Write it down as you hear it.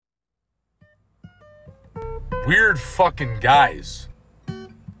weird fucking guys.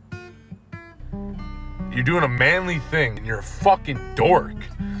 You're doing a manly thing, and you're a fucking dork.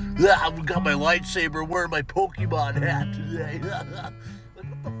 I've got my lightsaber wearing my Pokemon hat today. Like, what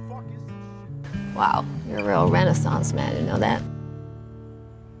the fuck is this shit? Wow, you're a real Renaissance man, you know that?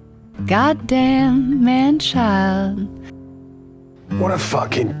 Goddamn man-child. What a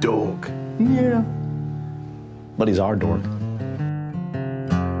fucking dork. Yeah. But he's our dork.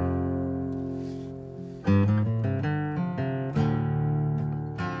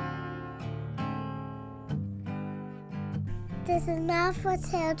 This is not for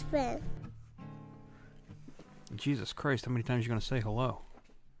children. Jesus Christ, how many times are you going to say hello?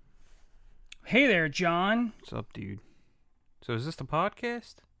 Hey there, John. What's up, dude? So is this the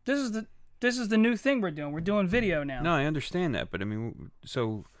podcast? This is the new thing we're doing. We're doing video now. No, I understand that, but I mean,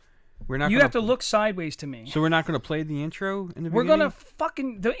 so we're not. You gonna, have to look sideways to me. So we're not going to play the intro in the We're beginning? gonna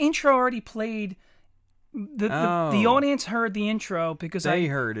fucking the intro already played. The audience heard the intro because they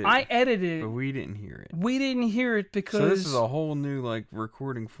heard it. I edited it, but we didn't hear it. We didn't hear it because. So this is a whole new like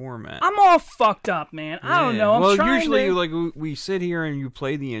recording format. I'm all fucked up, man. I don't know. Well, trying usually to... like we sit here and you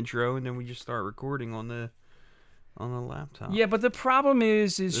play the intro and then we just start recording on the laptop. Yeah, but the problem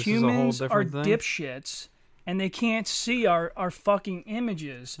is humans are thing? dipshits. And they can't see our fucking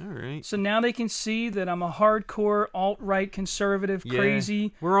images. All right. So now they can see that I'm a hardcore alt-right conservative,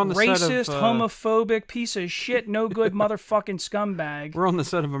 crazy, we're on the racist, set of, homophobic piece of shit, no good motherfucking scumbag. We're on the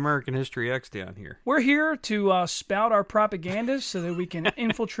set of American History X down here. We're here to spout our propaganda so that we can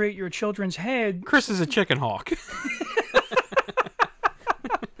infiltrate your children's head. Chris is a chicken hawk.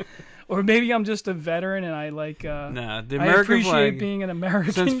 Or maybe I'm just a veteran and I like. The American I appreciate flag, being an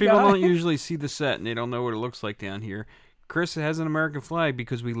American. Since people guy. don't usually see the set and they don't know what it looks like down here, Chris has an American flag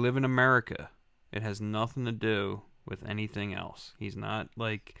because we live in America. It has nothing to do with anything else. He's not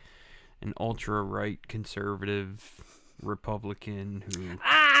like an ultra-right conservative Republican who.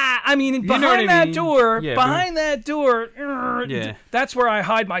 I mean, behind that door, Yeah. That's where I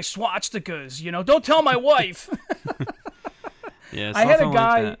hide my swastikas. You know, don't tell my wife. Yeah, I had a something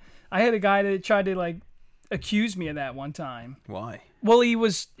guy. like that. I had a guy that tried to like accuse me of that one time. Why? Well, he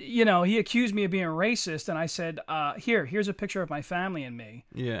was, he accused me of being racist, and I said, here's a picture of my family and me.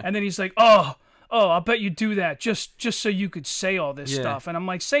 Yeah. And then he's like, oh, I bet you do that just so you could say all this stuff. And I'm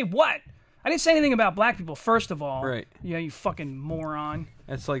like, say what? I didn't say anything about black people, first of all. Right. Yeah, you fucking moron.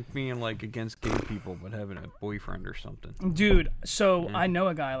 That's like being like against gay people but having a boyfriend or something. Dude, so I know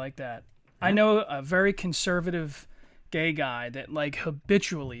a guy like that. Yeah. I know a very conservative gay guy that like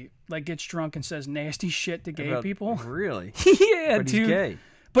habitually like gets drunk and says nasty shit to gay people. Really? Yeah, but dude. He's gay.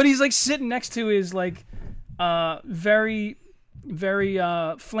 But he's like sitting next to his like very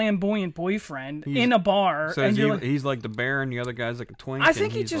flamboyant boyfriend in a bar. So and he's like the bear and the other guy's like a twink. I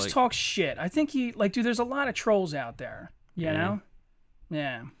think he just like, talks shit. I think he like, dude, there's a lot of trolls out there. You know?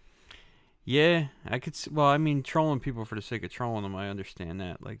 Yeah. Yeah, I could. Well, I mean, trolling people for the sake of trolling them, I understand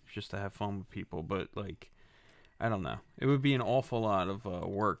that. Like just to have fun with people, but like. I don't know. It would be an awful lot of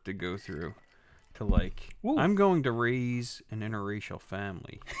work to go through to like, Ooh. I'm going to raise an interracial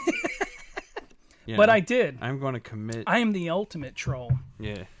family. But I did. I'm going to commit. I am the ultimate troll.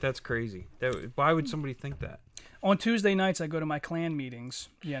 Yeah, that's crazy. Why would somebody think that? On Tuesday nights, I go to my clan meetings,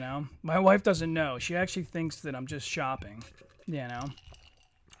 My wife doesn't know. She actually thinks that I'm just shopping,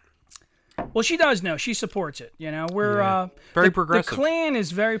 Well, she does know. She supports it, We're very progressive. The Klan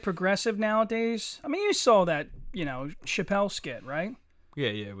is very progressive nowadays. I mean, you saw that, Chappelle skit, right?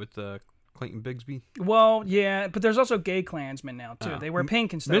 Yeah, with Clayton Bigsby. Well, yeah, but there's also gay Klansmen now too. They wear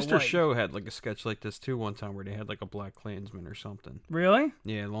pink instead of Mr. white. Show had like a sketch like this too one time where they had like a black Klansman or something. Really?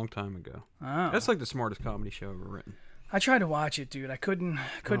 Yeah, a long time ago. Oh. That's like the smartest comedy show ever written. I tried to watch it, dude. I couldn't.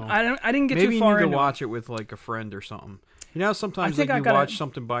 Oh. I didn't get Maybe too far you need into to watch it with like a friend or something. Sometimes like you watch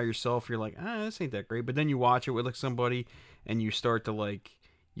something by yourself, you're like, this ain't that great. But then you watch it with like somebody, and you start to like,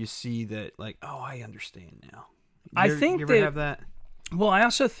 you see that like, oh, I understand now. You ever have that? Well, I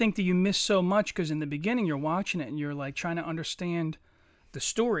also think that you miss so much because in the beginning you're watching it and you're like trying to understand the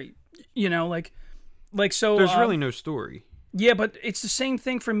story. So. There's really no story. Yeah, but it's the same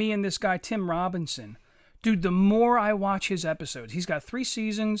thing for me and this guy Tim Robinson. Dude, the more I watch his episodes, he's got 3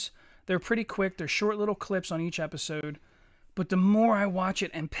 seasons. They're pretty quick. They're short little clips on each episode. But the more I watch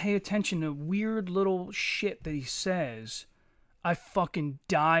it and pay attention to weird little shit that he says, I fucking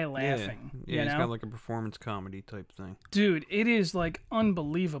die laughing. Yeah, you he's know? got like a performance comedy type thing. Dude, it is like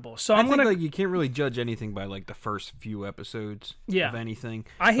unbelievable. So I I'm think gonna. like you can't really judge anything by like the first few episodes of anything.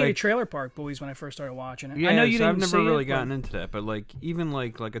 I hated like, Trailer Park Boys when I first started watching it. Yeah, I know you so didn't I've never see really it, gotten into that, but like even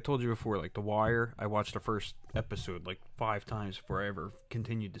like I told you before, like The Wire, I watched the first episode like 5 times before I ever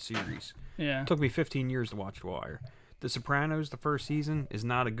continued the series. Yeah. It took me 15 years to watch The Wire. The Sopranos, the first season, is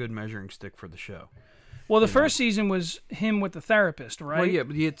not a good measuring stick for the show. Well, the first season was him with the therapist, right? Well, yeah,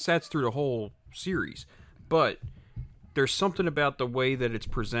 but that's through the whole series. But there's something about the way that it's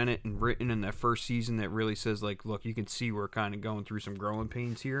presented and written in that first season that really says, like, look, you can see we're kind of going through some growing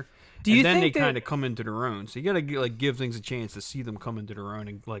pains here. Do you and then think they that- kind of come into their own. So you got to like give things a chance to see them come into their own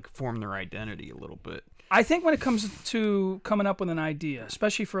and like form their identity a little bit. I think when it comes to coming up with an idea,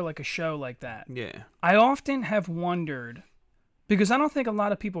 especially for like a show like that, Yeah. I often have wondered, because I don't think a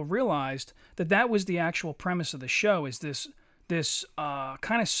lot of people realized that was the actual premise of the show, is this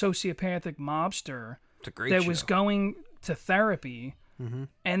kind of sociopathic mobster It's a great that show. was going to therapy,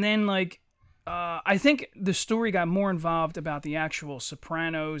 and then like I think the story got more involved about the actual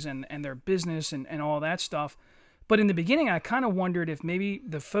Sopranos and their business and all that stuff. But in the beginning, I kind of wondered if maybe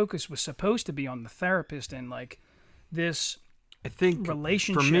the focus was supposed to be on the therapist and like this I think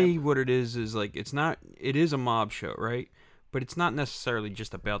relationship. For me, what it is like it is a mob show, right? But it's not necessarily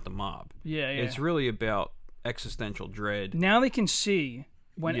just about the mob. Yeah. It's really about existential dread. Now they can see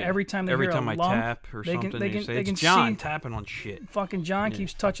when Yeah. every time they hear a I lump, tap or they something, can, they can, say they it's can John see tapping on shit. fucking John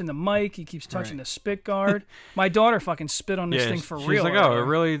keeps touching the mic. He keeps touching Right. the spit guard. My daughter fucking spit on this thing for she's real. like, oh, earlier.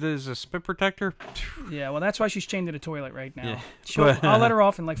 really? There's a spit protector? Yeah, well, that's why she's chained to the toilet right now. Yeah. I'll let her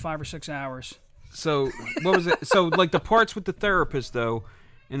off in like 5 or 6 hours. So what was it? So like the parts with the therapist though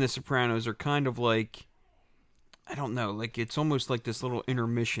in The Sopranos are kind of like, I don't know, like it's almost like this little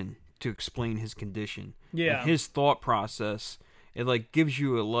intermission to explain his condition. Yeah. And his thought process. It like gives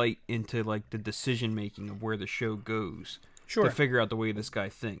you a light into like the decision making of where the show goes. Sure. To figure out the way this guy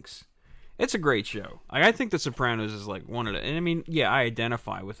thinks. It's a great show. Like, I think The Sopranos is like one of the, and I mean, yeah, I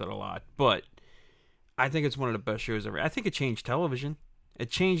identify with it a lot, but I think it's one of the best shows ever. I think it changed television. It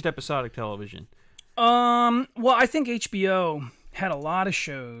changed episodic television. Well, I think HBO had a lot of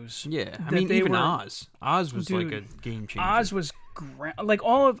shows. Yeah, I that mean, they even were- Oz. Oz was like a Dude, game changer. Oz was like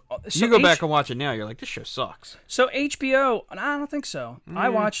all of. So you go back and watch it now, you're like, this show sucks. So HBO, I don't think so.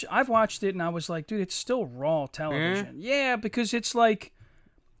 I've watched it and I was like, dude, it's still raw television. Yeah, because it's like,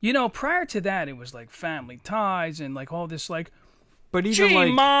 prior to that, it was like Family Ties and like all this like, But even gee,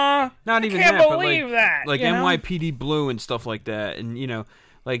 like, Ma, not even I can't that, but believe like, that. like you know? NYPD Blue and stuff like that, and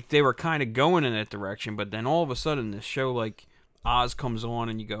like they were kind of going in that direction, but then all of a sudden this show like Oz comes on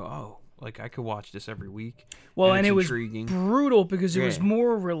and you go, oh, like I could watch this every week. Well, and it it's was intriguing. brutal because it was Yeah.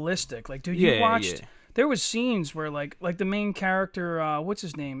 more realistic. Like, dude, Yeah, you watched. yeah. There was scenes where like the main character, what's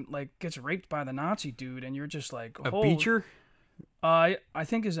his name, like gets raped by the Nazi dude, and you're just like, A oh, Beecher, I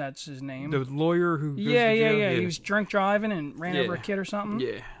think that's his name. the lawyer who goes yeah, to yeah, jail? yeah. He was drunk driving and ran over a Yeah. kid or something.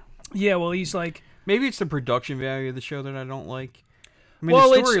 Yeah, Yeah. Well, he's like. maybe it's the production value of the show that I don't like. I mean,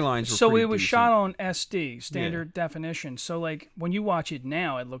 Well, the it's storylines were so pretty it was decent. shot on SD standard definition. So like when you watch it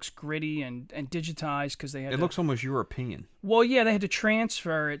now, it looks gritty and digitized because they had. It looks almost European. Well, yeah, they had to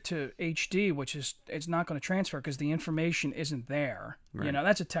transfer it to HD, which is it's not going to transfer because the information isn't there. Right.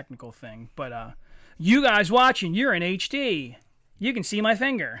 That's a technical thing. But you guys watching, you're in HD. You can see my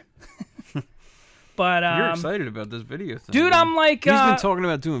finger. But You're excited about this video thing, dude, man. I'm like, he's been talking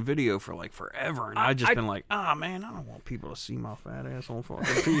about doing video for like forever, and I've just I- been like, man, I don't want people to see my fat ass on fucking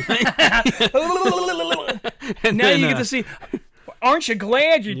TV. And now then, you get to see. Aren't you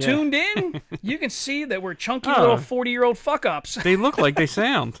glad you Yeah. tuned in? You can see that we're chunky Oh. little 40-year-old fuck ups. They look like they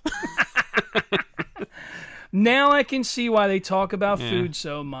sound. Now I can see why they talk about food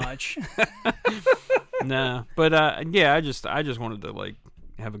so much. Nah, but yeah, I just wanted to like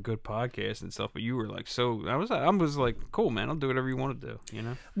have a good podcast and stuff. But you were like, so I was like, cool, man, I'll do whatever you want to do.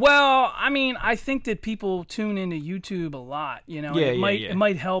 Well, I mean, I think that people tune into YouTube a lot. Yeah, It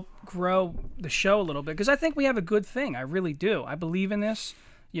might help grow the show a little bit because I think we have a good thing. I really do. I believe in this.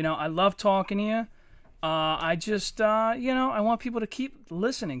 I love talking to you. I just, I want people to keep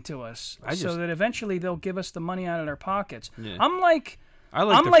listening to us so that eventually they'll give us the money out of their pockets. Yeah. I'm like I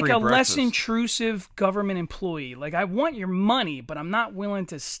like I'm the like free a less breakfast. intrusive government employee. Like I want your money, but I'm not willing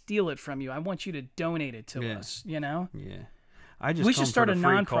to steal it from you. I want you to donate it to us. Yeah, I just We come should start for a the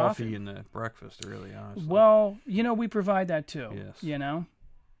free nonprofit. coffee and the breakfast, really, honestly. Well, we provide that too. Yes.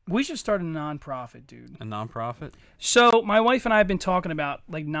 We should start a nonprofit, dude. A nonprofit. So my wife and I have been talking about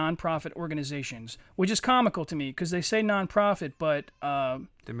like nonprofit organizations, which is comical to me because they say nonprofit, but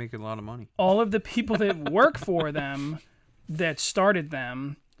They make a lot of money. all of the people that work for them that started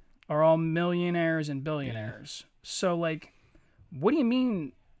them are all millionaires and billionaires. So, like, what do you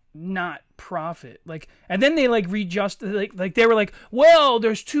mean not profit? Like, and then they, like, like they were like, well,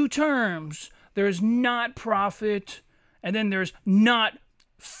 there's two terms. There's not profit, and then there's not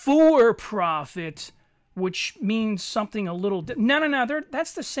for profit, which means something a little no.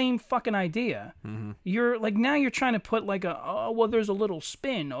 That's the same fucking idea. Mm-hmm. You're like, now you're trying to put like there's a little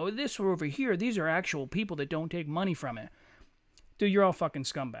spin. Oh, this over here. These are actual people that don't take money from it. Dude, you're all fucking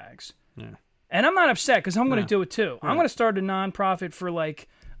scumbags. Yeah. And I'm not upset because I'm going to do it too. Right. I'm going to start a nonprofit for like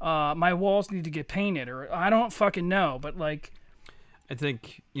my walls need to get painted, or I don't fucking know, but like. I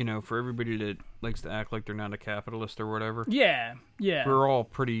think, for everybody that likes to act like they're not a capitalist or whatever. Yeah. We're all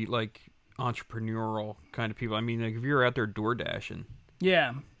pretty, like, entrepreneurial kind of people. I mean, like, if you're out there door dashing.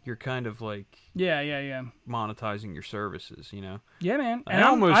 Yeah. You're kind of, like. Yeah. Monetizing your services, Yeah, man. And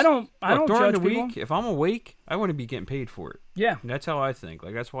I don't during the week, if I'm awake, I want to be getting paid for it. Yeah. And that's how I think.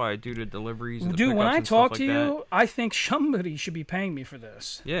 Like, that's why I do the deliveries. And Dude, when I talk to you, that. I think somebody should be paying me for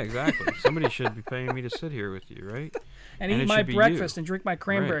this. Yeah, exactly. Somebody should be paying me to sit here with you, right? And eat my breakfast and drink my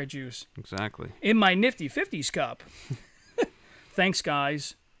cranberry juice. Exactly. In my nifty 50s cup. Thanks,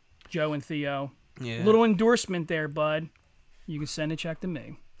 guys. Joe and Theo. Yeah. Little endorsement there, bud. You can send a check to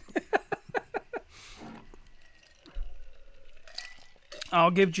me. I'll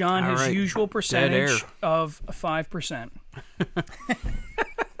give John his usual percentage of 5%.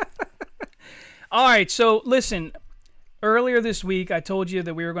 All right, so listen. Earlier this week, I told you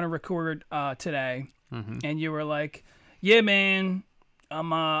that we were going to record today, and you were like, "Yeah, man,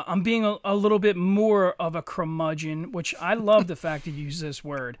 I'm being a little bit more of a curmudgeon," which I love the fact that you use this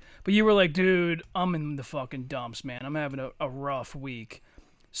word. But you were like, "Dude, I'm in the fucking dumps, man. I'm having a rough week."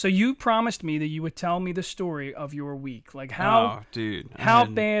 So you promised me that you would tell me the story of your week. Like how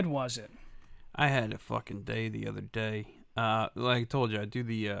bad was it? I had a fucking day the other day. Like I told you, I do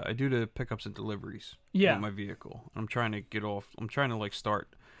the pickups and deliveries with my vehicle. I'm trying to get off. I'm trying to like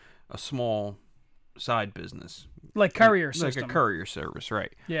start a small side business, like courier system, like a courier service,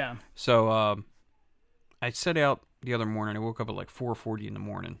 right? Yeah. So I set out the other morning. I woke up at like 4:40 in the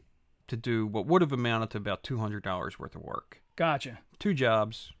morning to do what would have amounted to about $200 worth of work. Gotcha. 2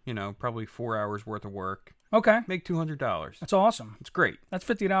 jobs, probably 4 hours worth of work. Okay. Make $200. That's awesome. It's great. That's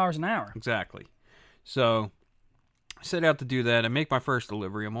 $50 an hour. Exactly. So I set out to do that. I make my first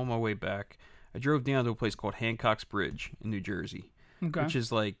delivery. I'm on my way back. I drove down to a place called Hancock's Bridge in New Jersey, which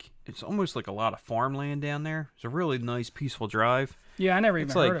is like, it's almost like a lot of farmland down there. It's a really nice, peaceful drive. Yeah, I never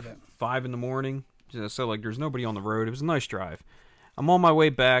even heard of it. 5 in the morning. So like there's nobody on the road. It was a nice drive. I'm on my way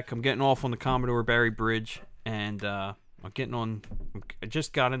back. I'm getting off on the Commodore Barry Bridge, and I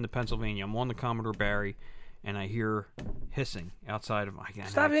just got into Pennsylvania. I'm on the Commodore Barry, and I hear hissing outside of my...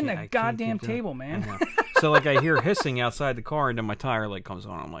 Stop hitting that goddamn table, man. So, like, I hear hissing outside the car, and then my tire light comes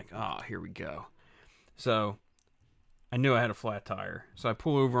on. I'm like, here we go. So, I knew I had a flat tire. So, I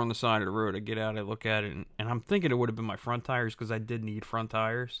pull over on the side of the road. I get out, I look at it, and I'm thinking it would have been my front tires, because I did need front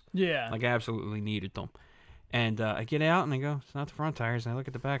tires. Yeah. Like, I absolutely needed them. And I get out, and I go, it's not the front tires. And I look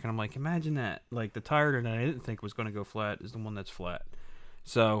at the back, and I'm like, imagine that. Like, the tire that I didn't think was going to go flat is the one that's flat.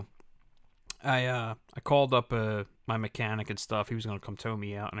 So, I called up my mechanic and stuff. He was going to come tow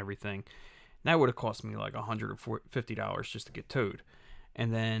me out and everything. That would have cost me like $150 just to get towed.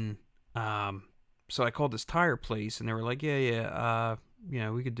 And then, so I called this tire place, and they were like,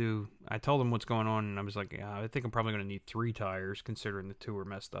 we could do... I told him what's going on, and I was like, I think I'm probably going to need 3 tires, considering the 2 were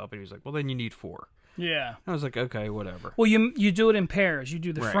messed up. And he was like, well, then you need 4. Yeah. I was like, okay, whatever. Well, you do it in pairs. You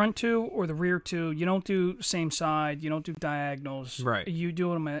do the front 2 or the rear 2. You don't do same side. You don't do diagonals. Right. You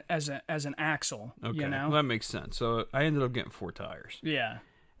do them as an axle. Okay. Well, that makes sense. So I ended up getting 4 tires. Yeah.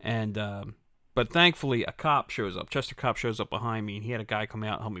 And but thankfully, a cop shows up. Chester cop shows up behind me, and he had a guy come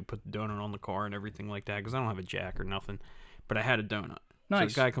out and help me put the donut on the car and everything like that, because I don't have a jack or nothing, but I had a donut.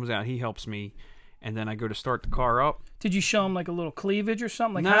 Nice. So the guy comes out, he helps me, and then I go to start the car up. Did you show him like a little cleavage or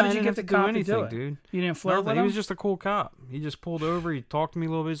something? Like, no, how did you get the cop to do it? Dude. You didn't flirt with him? He was just a cool cop. He just pulled over. He talked to me a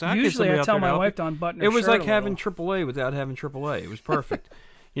little bit. Usually I tell my wife to unbutton her shirt. It was like having AAA without having AAA. It was perfect.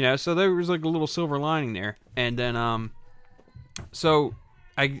 So there was like a little silver lining there. And then, so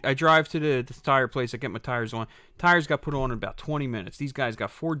I drive to the tire place. I get my tires on. Tires got put on in about 20 minutes. These guys got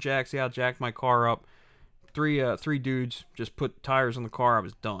 4 jacks out, jacked my car up. Three dudes just put tires on the car. I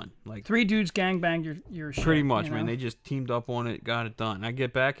was done. Like 3 dudes gangbanged your shit. Pretty much, man. They just teamed up on it, got it done. I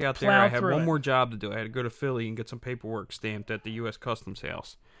get back out there. I had one more job to do. I had to go to Philly and get some paperwork stamped at the U.S. Customs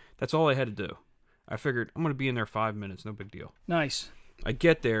House. That's all I had to do. I figured I'm going to be in there 5 minutes. No big deal. Nice. I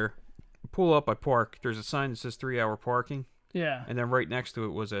get there, pull up, I park. There's a sign that says 3-hour parking. Yeah. And then right next to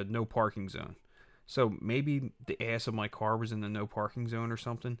it was a no parking zone. So maybe the ass of my car was in the no parking zone or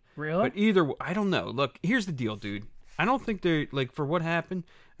something. Really? But either I don't know. Look, here's the deal, dude. I don't think they're like for what happened.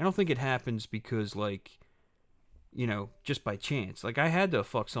 I don't think it happens because like, you know, just by chance. Like I had to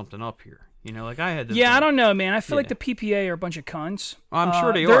fuck something up here. You know, like I had to. Yeah, I don't know, man. I feel like the PPA are a bunch of cunts. I'm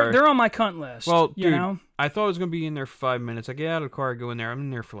sure they are. They're on my cunt list. Well, dude, you know? I thought I was gonna be in there for 5 minutes. I get out of the car, I go in there. I'm in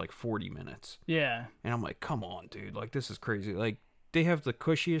there for like 40 minutes. Yeah. And I'm like, come on, dude. Like this is crazy. Like they have the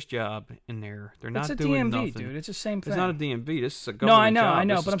cushiest job in there. They're not It's a doing DMV, nothing. dude. It's the same thing. It's not a DMV. This is a No, government job. I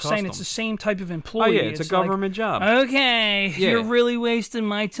know, This but I'm is saying it's the custom. same type of Oh employee. yeah, it's a government job. Okay, Yeah. you're really wasting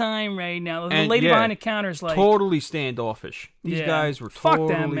my time right now. The And, lady yeah, behind the counter is like, totally standoffish. These Yeah. guys were Fuck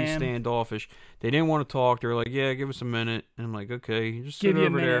totally them, man. standoffish. They didn't want to talk. They were like, "Yeah, give us a minute." And I'm like, "Okay, just sit give you a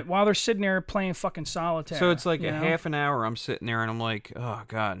over minute there." while they're sitting there playing fucking solitaire. So it's like you a know? half an hour. I'm sitting there and I'm like, "Oh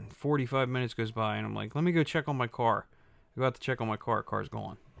God!" 45 minutes goes by and I'm like, "Let me go check on my car." I go out to check on my car. Car's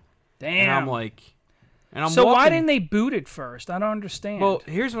gone. Damn. And I'm like, so why walking- didn't they boot it first? I don't understand. Well,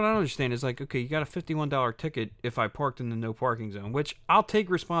 here's what I don't understand is like, okay, you got a $51 ticket if I parked in the no parking zone, which I'll take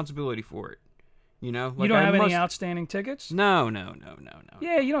responsibility for it. You know, like you don't I have must... any outstanding tickets? No.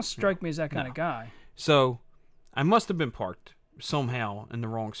 Yeah, you don't strike me as that kind of guy. So, I must have been parked somehow in the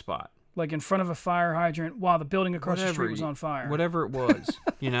wrong spot. Like in front of a fire hydrant while the building across the street was on fire. Whatever it was,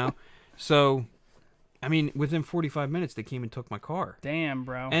 you know. So, I mean, within 45 minutes, they came and took my car. Damn,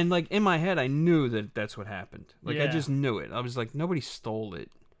 bro. And like in my head, I knew that that's what happened. Like I Yeah. just knew it. I was like, nobody stole it.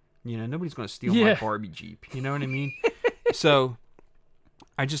 You know, nobody's gonna steal Yeah. my Barbie Jeep. You know what I mean? So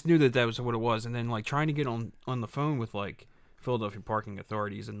I just knew that was what it was. And then like trying to get on the phone with like Philadelphia Parking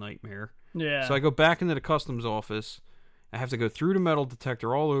Authority is a nightmare. Yeah. So I go back into the customs office. I have to go through the metal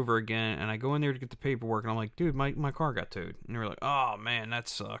detector all over again, and I go in there to get the paperwork, and I'm like, dude, my car got towed. And they're like, oh man, that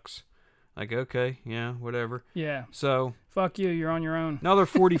sucks. Like, okay, yeah, whatever. Yeah. So Fuck you, you're on your own. another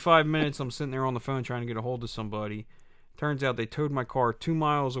 45 minutes, I'm sitting there on the phone trying to get a hold of somebody. Turns out they towed my car 2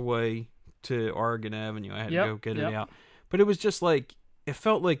 miles away to Oregon Avenue. I had to go get it out. But it was just like, it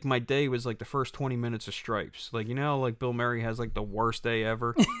felt like my day was like the first 20 minutes of Stripes. Like, you know, like Bill Murray has like the worst day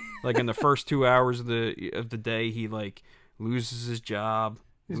ever. Like in the first 2 hours of the day, he like loses his job,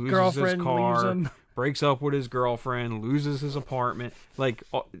 loses girlfriend his car, leaves him. breaks up with his girlfriend, loses his apartment. Like,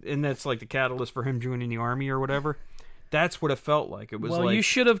 and that's like the catalyst for him joining the army or whatever. That's what it felt like. It was well, like, you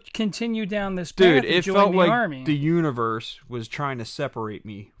should have continued down this path dude, and it joined felt the like army. the universe was trying to separate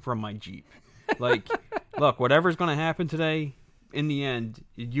me from my Jeep. Like, look, whatever's going to happen today, in the end,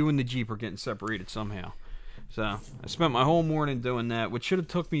 you and the Jeep are getting separated somehow. So I spent my whole morning doing that, which should have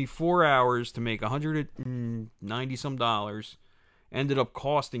took me 4 hours to make $190 some dollars. Ended up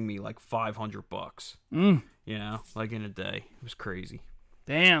costing me like $500. You know, like in a day. It was crazy.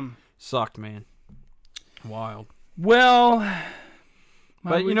 Damn. Sucked, man. Wild. Well,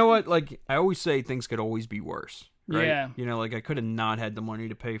 But you know what? Like, I always say things could always be worse. Right? Yeah. You know, like, I could have not had the money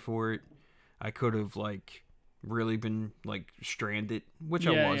to pay for it. I could have, like, really been, like, stranded, which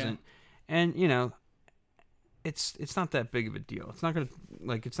I Yeah, wasn't. And, you know, it's not that big of a deal. It's not going to,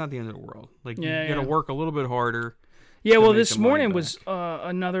 like, it's not the end of the world. Like, Yeah, you got to yeah. work a little bit harder. Yeah, to well, make this the money morning back. was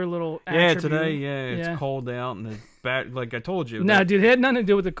another little Yeah, attribute. today, it's cold out, and like I told you. No, the, dude, it had nothing to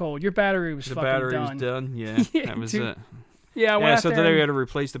do with the cold. Your battery was the fucking battery done. was done. Yeah, Yeah, that was dude. it. Yeah, I went Yeah, out so there today we and- had to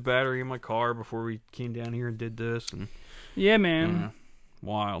replace the battery in my car before we came down here and did this. And Yeah, man. yeah,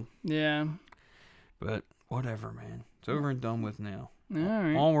 wild. Yeah. But whatever, man. It's over and done with now. All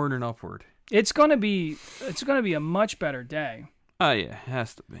right. Onward and upward. It's gonna be a much better day. Oh yeah, it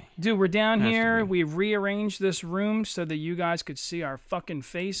has to be. Dude, we're down Has to here. be. We rearranged this room so that you guys could see our fucking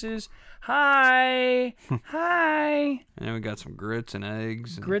faces. Hi. Hi. And then we got some grits and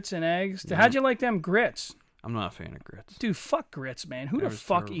eggs. And Grits and eggs. How'd you like them grits? I'm not a fan of grits. Dude, fuck grits, man. Who That the was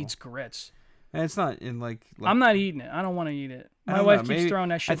fuck terrible. eats grits? And it's not in like I'm not eating it. I don't want to eat it. I My don't wife know, keeps maybe- throwing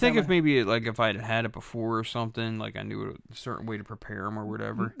that shit I think down if my- maybe like if I had it before or something, like I knew a certain way to prepare them or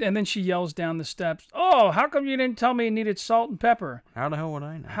whatever. And then she yells down the steps, "Oh, how come you didn't tell me it needed salt and pepper?" How the hell would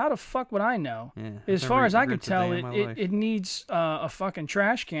I know? How the fuck would I know? Yeah, As I've far never as I eaten could grits a tell, day in my life. it needs a fucking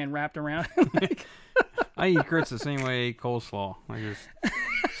trash can wrapped around. I eat grits the same way I eat coleslaw. I just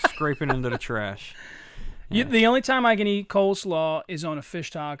scrape it into the trash. The only time I can eat coleslaw is on a fish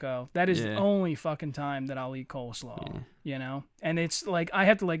taco. That is the Yeah. only fucking time that I'll eat coleslaw. You know, and it's like I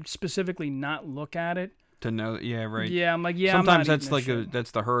have to like specifically not look at it. To know, yeah, right. Yeah, I'm like, yeah. Sometimes I'm not that's eating like this shit.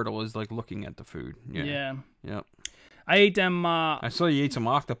 that's the hurdle is like looking at the food. Yeah. Yeah. Yep. I ate them I saw you ate some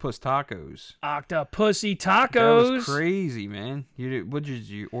octopus tacos. octopussy That tacos. was crazy, man.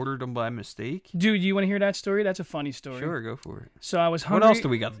 You ordered them by mistake? Dude, you want to hear that story? That's a funny story. Sure, go for it. So I was hungry. What else do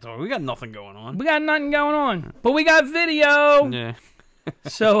we got to talk? We got nothing going on. We got nothing going on, but we got video. Yeah.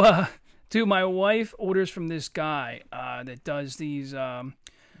 So Dude, my wife orders from this guy that does these.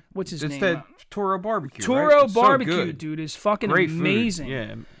 What's his It's name? that Toro barbecue. Toro right? It's so barbecue, good. dude, is fucking Great food. amazing.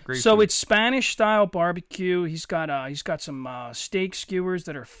 Yeah, great. So food. it's Spanish style barbecue. He's got some steak skewers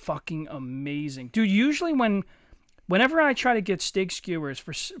that are fucking amazing, dude. Usually whenever I try to get steak skewers,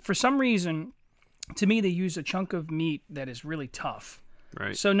 for some reason, to me they use a chunk of meat that is really tough.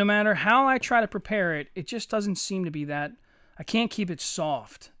 right. So no matter how I try to prepare it, it just doesn't seem to be that. I can't keep it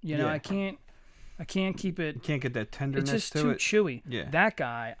soft. You know, Yeah. I can't keep it. You can't get that tenderness It's just to too it. chewy. Yeah. That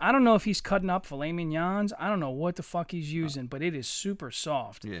guy, I don't know if he's cutting up filet mignons. I don't know what the fuck he's using, but it is super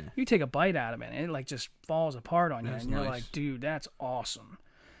soft. Yeah. You take a bite out of it, and it like just falls apart on you, That's and you're nice. like, dude, that's awesome.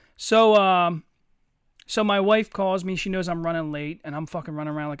 So, so my wife calls me. She knows I'm running late, and I'm fucking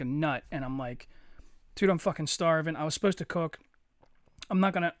running around like a nut, and I'm like, dude, I'm fucking starving. I was supposed to cook. I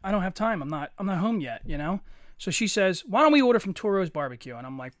don't have time. I'm not home yet, you know? So she says, why don't we order from Toro's Barbecue? And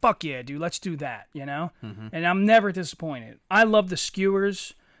I'm like, fuck yeah, dude, let's do that, you know? And I'm never disappointed. I love the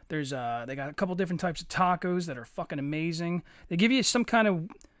skewers. There's they got a couple different types of tacos that are fucking amazing. They give you some kind of,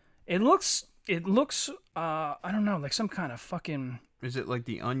 it looks I don't know, like some kind of fucking, Is it like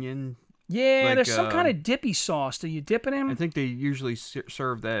the onion? yeah, Like, there's some kind of dippy sauce. Do you dip it in? I think they usually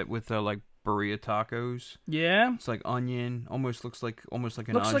serve that with like burrito tacos. Yeah. It's like onion, almost looks like an Looks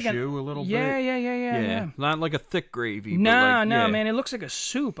au like jus a little yeah, bit. yeah. Not like a thick gravy. No, but like, yeah. man, it looks like a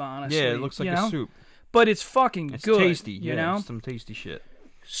soup, honestly. Yeah, it looks like you a know? soup. But it's fucking It's good. tasty. You yeah, know? it's some tasty shit.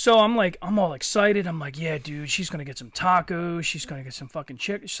 So I'm all excited. I'm like, yeah, dude, she's gonna get some tacos. She's gonna get some fucking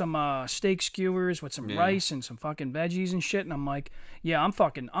some steak skewers with some Yeah. rice and some fucking veggies and shit. And I'm like, yeah,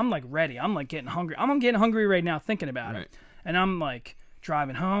 I'm like ready. I'm like getting hungry. I'm getting hungry right now thinking about Right. it. And I'm like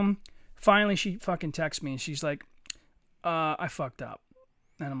driving home. Finally, she fucking texts me and she's like, I fucked up.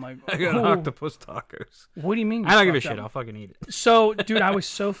 And I'm like, I got "Oh, octopus tacos. what do you mean? You I don't give a fucked shit. up?" I'll fucking eat it. So, dude, I was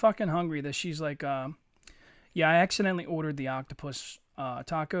so fucking hungry that she's like, yeah, I accidentally ordered the octopus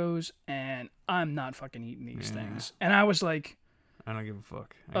tacos, and I'm not fucking eating these things. And I was like, I don't give a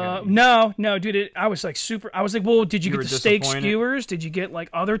fuck. I gotta eat. no, dude, I was like I was like, well, did you You get were the steak disappointed? skewers? Did you get like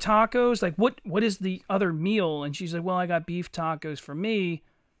other tacos? Like, what is the other meal? And she's like, well, I got beef tacos for me.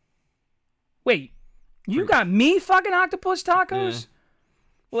 Wait, you got me fucking octopus tacos?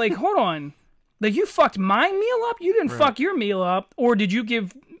 Like, hold on. Like, you fucked my meal up? You didn't fuck your meal up, or did you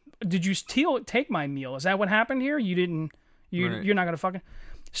take my meal? Is that what happened here? You didn't. Right. You're not gonna fucking.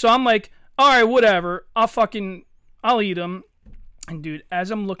 So I'm like, all right, whatever. I'll eat them. And dude,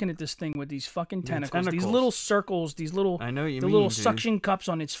 as I'm looking at this thing with these fucking tentacles, these tentacles. little circles, these little, I know what you the mean, little dude. suction cups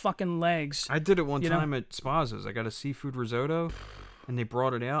on its fucking legs. I did it one You know? time at Spaza's. I got a seafood risotto, and they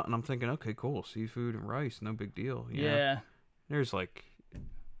brought it out, and I'm thinking, okay, cool, seafood and rice, no big deal. you know? Yeah. There's like Dude,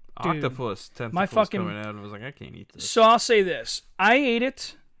 octopus tentacles my fucking- coming out, and I was like, I can't eat this. So I'll say this: I ate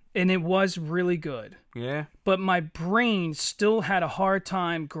it, and it was really good. Yeah, But my brain still had a hard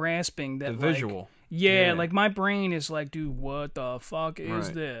time grasping that the like, visual. Yeah, like my brain is like, dude, what the fuck is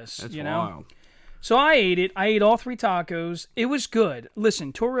Right. this? That's you know? wild. So I ate it. I ate all 3 tacos. It was good.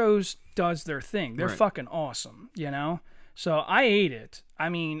 Listen, Toro's does their thing. They're Right. fucking awesome, you know? So I ate it. I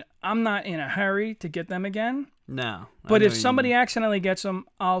mean, I'm not in a hurry to get them again. No. I But know if you somebody mean. accidentally gets them,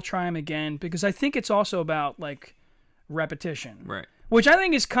 I'll try them again because I think it's also about like repetition. Right. Which I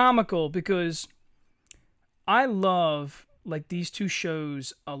think is comical because I love like these 2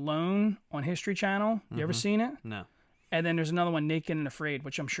 shows Alone on History Channel. You ever seen it? No. And then there's another one, Naked and Afraid,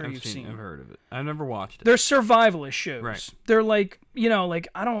 which I'm sure I've you've seen. I've heard of it. I've never watched it. They're survivalist shows. Right. They're like, you know, like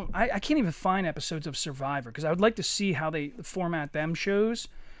I can't even find episodes of Survivor because I would like to see how they format them shows.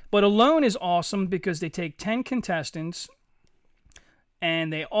 But Alone is awesome because they take 10 contestants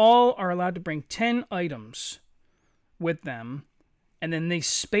and they all are allowed to bring 10 items with them. And then they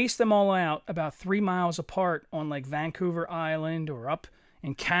space them all out about 3 miles apart on like Vancouver Island or up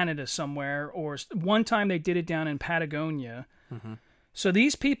in Canada somewhere. Or one time they did it down in Patagonia. So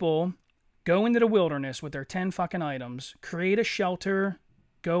these people go into the wilderness with their 10 fucking items, create a shelter,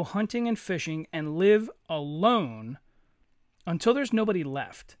 go hunting and fishing, and live alone until there's nobody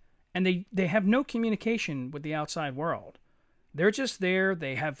left. And they have no communication with the outside world. They're just there.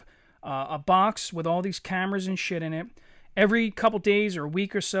 They have a box with all these cameras and shit in it. Every couple days or a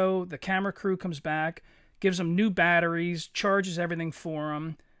week or so, the camera crew comes back, gives them new batteries, charges everything for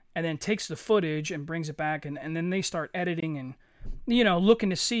them, and then takes the footage and brings it back. And then they start editing and, you know, looking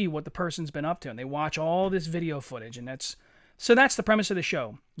to see what the person's been up to. And they watch all this video footage. And that's the premise of the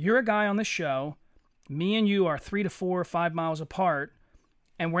show. You're a guy on the show. Me and you are 3 to 4 or 5 miles apart.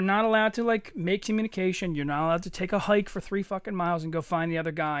 And we're not allowed to, like, make communication. You're not allowed to take a hike for 3 fucking miles and go find the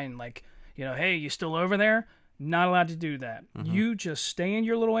other guy and, like, you know, hey, you still over there? Not allowed to do that. You just stay in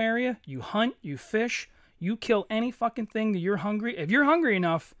your little area. You hunt. You fish. You kill any fucking thing that you're hungry. If you're hungry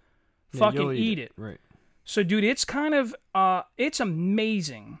enough, fucking eat it. Right. So, dude, it's kind of, it's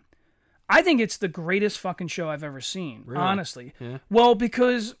amazing. I think it's the greatest fucking show I've ever seen, honestly. Yeah. Well,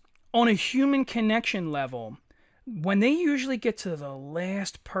 because on a human connection level, when they usually get to the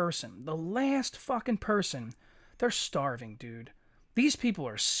last fucking person, they're starving, dude. These people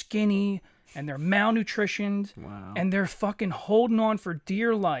are skinny, and they're malnutritioned, and they're fucking holding on for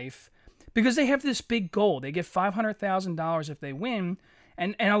dear life because they have this big goal. They get $500,000 if they win,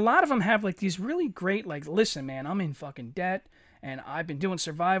 and a lot of them have like these really great, like, listen, man, I'm in fucking debt, and I've been doing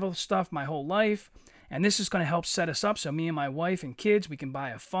survival stuff my whole life, and this is going to help set us up so me and my wife and kids, we can buy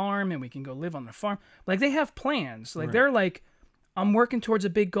a farm, and we can go live on the farm. Like, they have plans. Like, they're like, I'm working towards a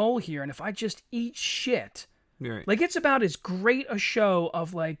big goal here, and if I just eat shit, like, it's about as great a show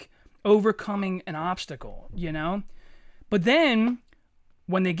of, like, overcoming an obstacle, you know? But then,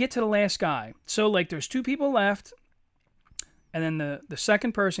 when they get to the last guy, so, like, there's 2 people left, and then the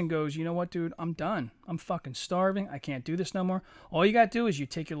second person goes, you know what, dude, I'm done. I'm fucking starving. I can't do this no more. All you got to do is you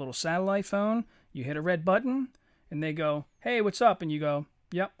take your little satellite phone, you hit a red button, and they go, hey, what's up? And you go,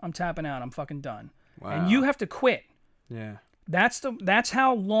 yep, I'm tapping out. I'm fucking done. Wow. And you have to quit. Yeah. That's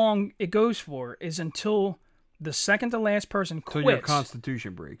how long it goes for, is until the second to last person quits. Until your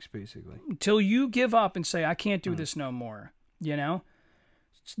constitution breaks, basically. Until you give up and say, I can't do this no more, you know?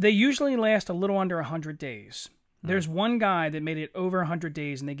 They usually last a little under 100 days. There's one guy that made it over 100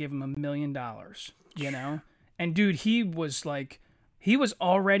 days, and they gave him $1 million, you know? And, dude, he was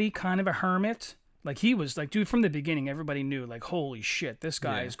already kind of a hermit. Like, he was, like, dude, from the beginning, everybody knew, like, holy shit, this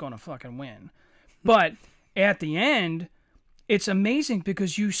guy is going to fucking win. But at the end, it's amazing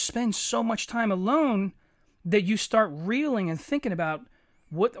because you spend so much time alone that you start reeling and thinking about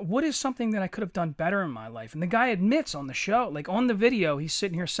what is something that I could have done better in my life. And the guy admits on the show, like, on the video, he's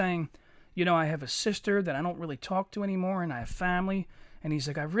sitting here saying, you know, I have a sister that I don't really talk to anymore, and I have family. And he's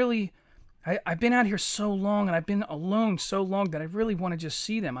like, I've been out here so long, and I've been alone so long that I really want to just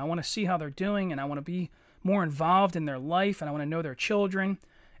see them. I want to see how they're doing, and I want to be more involved in their life, and I want to know their children.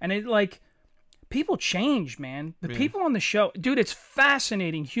 And it, like, people change, man. The people on the show, dude, it's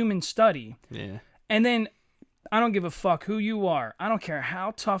fascinating human study. Yeah. And then, I don't give a fuck who you are. I don't care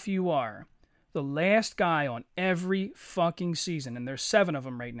how tough you are. The last guy on every fucking season, and there's 7 of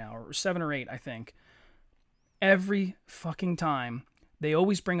them right now, or 7 or 8, I think. Every fucking time, they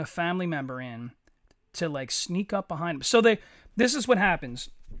always bring a family member in to, like, sneak up behind them. So this is what happens.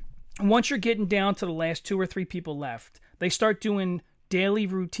 Once you're getting down to the last 2 or 3 people left, they start doing daily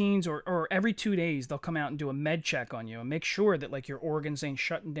routines, or every 2 days, they'll come out and do a med check on you and make sure that, like, your organs ain't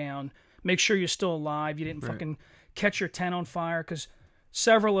shutting down. Make sure you're still alive. You didn't fucking catch your tent on fire, because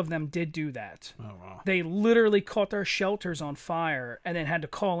several of them did do that. Oh, wow. They literally caught their shelters on fire and then had to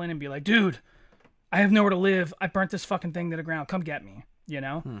call in and be like, dude, I have nowhere to live. I burnt this fucking thing to the ground. Come get me, you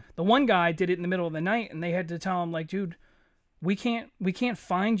know? The one guy did it in the middle of the night, and they had to tell him, like, dude, we can't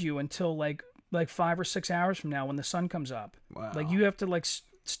find you until, like 5 or 6 hours from now when the sun comes up. Wow. Like, you have to, like,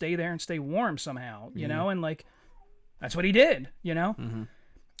 stay there and stay warm somehow, you know? And, like, that's what he did, you know? Mm-hmm.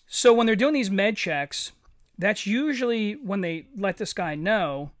 So when they're doing these med checks, that's usually when they let this guy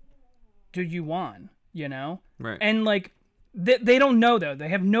know, dude, you won, you know? Right. And, like, they don't know, though. They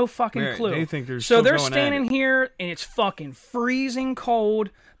have no fucking clue. They think they're so they're standing here, and it's fucking freezing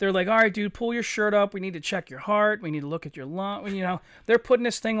cold. They're like, all right, dude, pull your shirt up. We need to check your heart. We need to look at your lung. You know, they're putting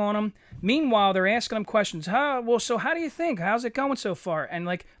this thing on them. Meanwhile, they're asking them questions. So how do you think? How's it going so far? And,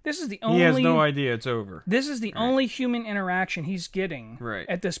 like, this is the only... He has no idea it's over. This is the only human interaction he's getting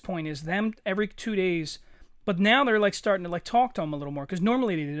at this point, is them every 2 days. But now they're, like, starting to, like, talk to him a little more, because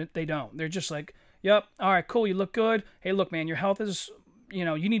normally they don't. They're just like, yep, all right, cool, you look good. Hey, look, man, your health is, you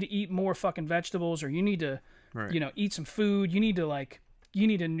know, you need to eat more fucking vegetables, or you need to, you know, eat some food. You need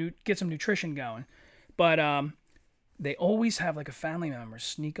to get some nutrition going. But they always have, like, a family member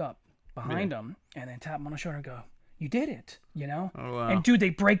sneak up behind them and then tap them on the shoulder and go, you did it, you know? Oh, wow. And, dude, they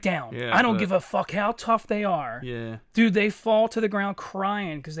break down. Yeah, I don't give a fuck how tough they are. Yeah. Dude, they fall to the ground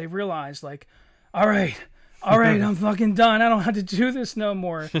crying because they realize, like, all right, I'm fucking done. I don't have to do this no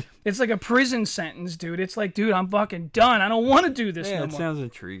more. It's like a prison sentence, dude. It's like, dude, I'm fucking done. I don't want to do this no more. That sounds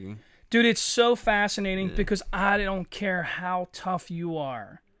intriguing. Dude, it's so fascinating because I don't care how tough you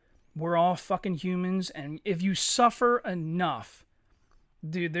are. We're all fucking humans, and if you suffer enough,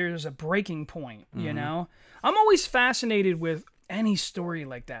 dude, there's a breaking point, you know? I'm always fascinated with any story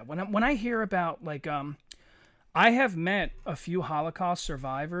like that. When I hear about, like, I have met a few Holocaust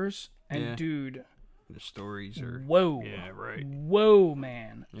survivors, and dude... The stories are... Whoa. Yeah, right. Whoa,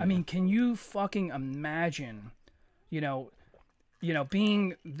 man. I mean, can you fucking imagine, you know,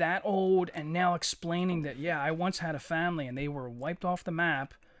 being that old and now explaining that, yeah, I once had a family and they were wiped off the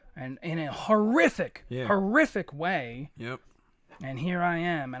map and in a horrific way. Yep. And here I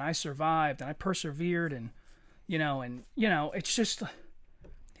am, and I survived, and I persevered, and it's just,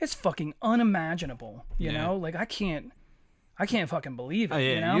 it's fucking unimaginable, you know? Like, I can't fucking believe it,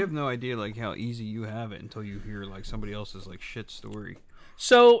 you know? You have no idea, like, how easy you have it until you hear, like, somebody else's, like, shit story.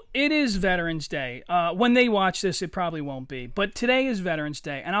 So, it is Veterans Day. When they watch this, it probably won't be. But today is Veterans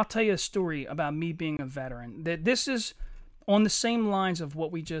Day, and I'll tell you a story about me being a veteran. That this is on the same lines of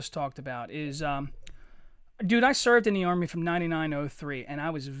what we just talked about, is... Dude, I served in the Army from 99 to 03, and I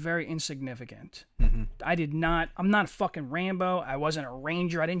was very insignificant. I'm not fucking Rambo. I wasn't a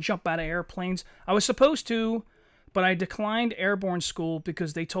Ranger. I didn't jump out of airplanes. I was supposed to, but I declined airborne school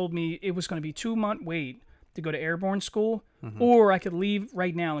because they told me it was going to be 2-month wait to go to airborne school, or I could leave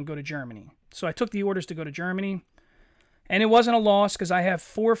right now and go to Germany. So I took the orders to go to Germany, and it wasn't a loss because I have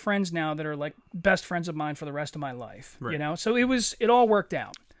 4 friends now that are like best friends of mine for the rest of my life. Right. You know, so it all worked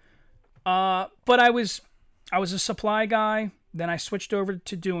out. But I was a supply guy. Then I switched over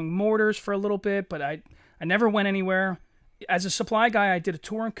to doing mortars for a little bit, but I never went anywhere. As a supply guy, I did a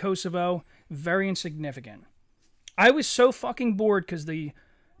tour in Kosovo, very insignificant. I was so fucking bored because the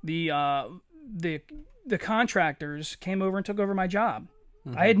contractors came over and took over my job.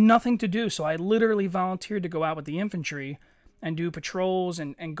 I had nothing to do, so I literally volunteered to go out with the infantry and do patrols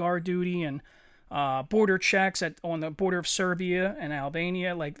and guard duty and border checks on the border of Serbia and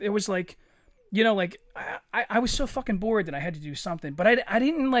Albania. Like, it was like... You know, like, I was so fucking bored that I had to do something. But I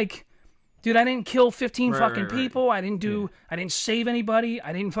didn't, like, dude, I didn't kill 15 fucking people. I didn't save anybody.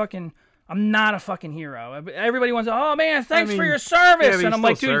 I'm not a fucking hero. Everybody wants to, oh, man, thanks for your service. Yeah, and I'm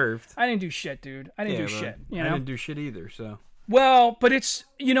like, dude, served. I didn't do shit, dude. I didn't do shit. You know? I didn't do shit either, so. Well, but it's,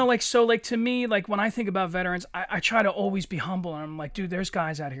 you know, like, so, like, to me, like, when I think about veterans, I try to always be humble. And I'm like, dude, there's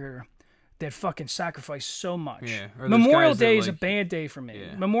guys out here that fucking sacrifice so much. Yeah. Memorial Day is a bad day for me.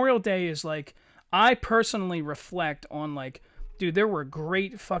 Yeah. Memorial Day is like, I personally reflect on like, dude, there were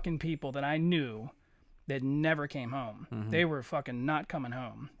great fucking people that I knew that never came home. They were fucking not coming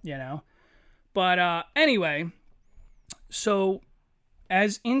home, you know? But anyway, so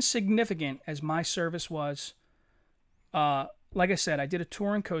as insignificant as my service was, like I said, I did a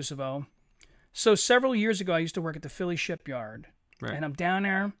tour in Kosovo. So several years ago, I used to work at the Philly shipyard. Right. And I'm down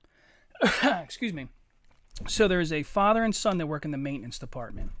there. Excuse me. So there's a father and son that work in the maintenance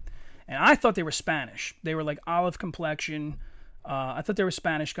department. And I thought they were Spanish. They were like olive complexion. I thought they were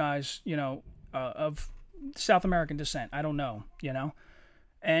Spanish guys, you know, of South American descent. I don't know, you know.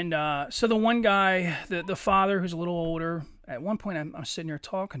 And so the one guy, the father who's a little older, at one point I'm sitting here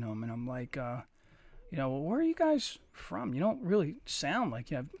talking to him, and I'm like, you know, well, where are you guys from? You don't really sound like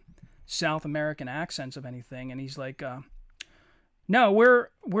you have South American accents of anything. And he's like, no,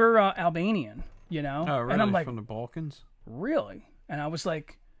 we're Albanian, you know. Oh, really? And I'm like, from the Balkans? Really? And I was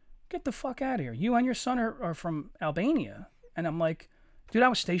like, get the fuck out of here. You and your son are from Albania. And I'm like, dude, I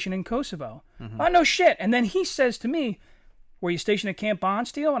was stationed in Kosovo. Oh, no shit. And then he says to me, were you stationed at Camp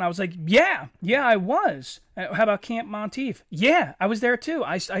Bondsteel? And I was like, yeah, I was. How about Camp Monteith? Yeah, I was there too.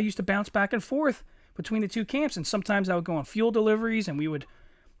 I used to bounce back and forth between the two camps. And sometimes I would go on fuel deliveries and we would,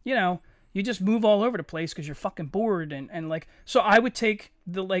 you know, you just move all over the place because you're fucking bored. And like, so I would take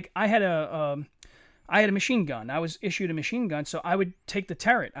I had a machine gun. I was issued a machine gun. So I would take the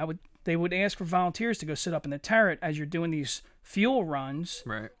turret. They would ask for volunteers to go sit up in the turret as you're doing these fuel runs.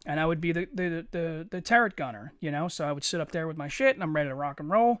 Right. And I would be the turret gunner, you know? So I would sit up there with my shit and I'm ready to rock and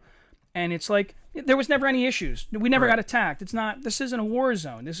roll. And it's like, there was never any issues. We never got attacked. This isn't a war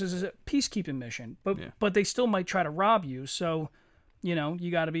zone. This is a peacekeeping mission. But they still might try to rob you. So, you know, you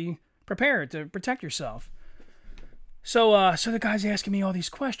got to be prepared to protect yourself. So the guy's asking me all these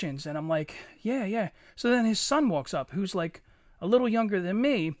questions and I'm like, yeah. So then his son walks up, who's like a little younger than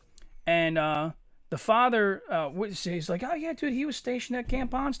me. And the father he's like, oh, yeah, dude, he was stationed at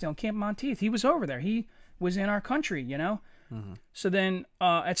Camp Bondsteel, Camp Monteith. He was over there. He was in our country, you know? Mm-hmm. So then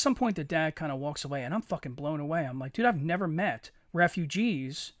at some point, the dad kind of walks away, and I'm fucking blown away. I'm like, dude, I've never met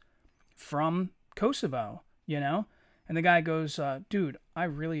refugees from Kosovo, you know? And the guy goes, dude, I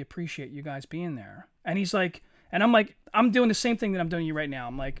really appreciate you guys being there. And he's like, and I'm like, I'm doing the same thing that I'm doing to you right now.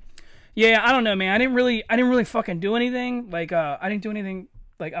 I'm like, yeah, I don't know, man. I didn't really fucking do anything. Like, I didn't do anything.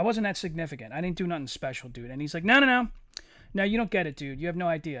 Like, I wasn't that significant. I didn't do nothing special, dude. And he's like, no. No, you don't get it, dude. You have no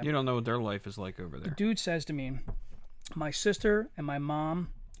idea. You don't know what their life is like over there. The dude says to me, my sister and my mom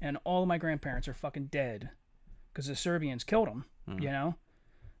and all of my grandparents are fucking dead because the Serbians killed them, you know?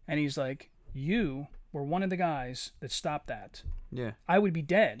 And he's like, you were one of the guys that stopped that, Yeah. I would be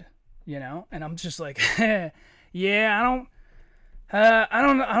dead, you know? And I'm just like, yeah, I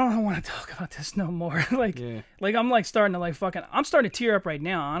don't want to talk about this no more. Like I'm like starting to like fucking, I'm starting to tear up right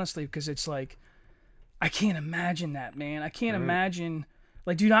now, honestly, because it's like, I can't imagine that, man. I can't imagine,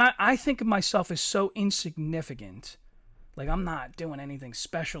 like, dude, I think of myself as so insignificant. Like, I'm not doing anything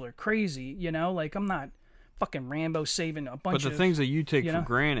special or crazy, you know? Like, I'm not fucking Rambo saving a bunch of... But the things that you take you for know?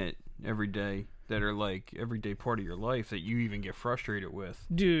 granted every day that are like everyday part of your life that you even get frustrated with,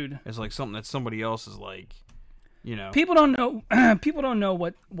 Dude. it's like something that somebody else is like, you know. People don't know people don't know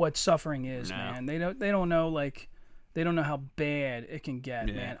what suffering is, No. man. They don't know, like, they don't know how bad it can get,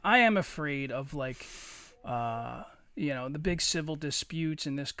 Yeah. man. I am afraid of, like, you know, the big civil disputes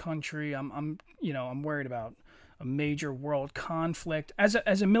in this country. I'm worried about a major world conflict. As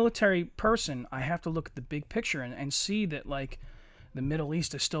a military person, I have to look at the big picture and see that, like, the Middle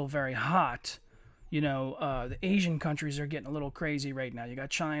East is still very hot. You know, the Asian countries are getting a little crazy right now. You got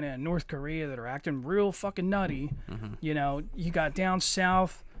China and North Korea that are acting real fucking nutty. You know, you got down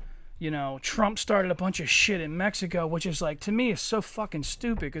south, you know, Trump started a bunch of shit in Mexico, which is like, to me, is so fucking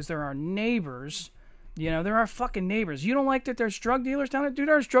stupid because there are neighbors. You know, there are fucking neighbors. You don't like that there's drug dealers down there? Dude,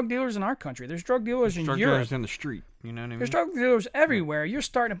 there's drug dealers in our country. There's drug dealers in Drug Europe. dealers down the street, you know what I mean? There's drug dealers everywhere. You're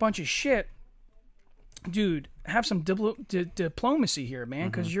starting a bunch of shit. Dude, have some diplomacy here, man,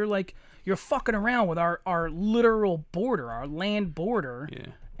 because you're fucking around with our literal border, our land border.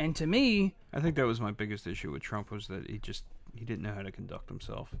 Yeah. And to me, I think that was my biggest issue with Trump was that he didn't know how to conduct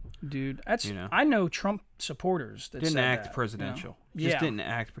himself. dude, that's You know. I know Trump supporters that Didn't said act that, presidential. You know? Just didn't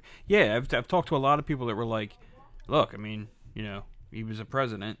act. Yeah, I've talked to a lot of people that were like, look, I mean, you know, he was a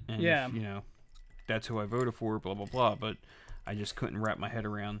president, and Yeah. you know, that's who I voted for, blah blah blah. But I just couldn't wrap my head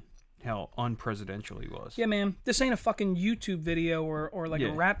around how unpresidential he was. Yeah, man, this ain't a fucking YouTube video or like Yeah.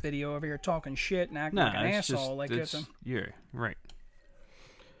 a rap video over here talking shit and acting Nah, like an it's asshole. just, Like it's, yeah, right.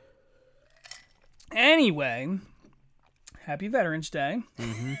 Anyway, happy Veterans Day.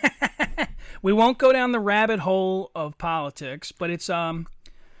 Mm-hmm. We won't go down the rabbit hole of politics, but it's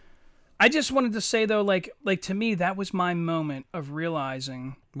I just wanted to say though, like to me, that was my moment of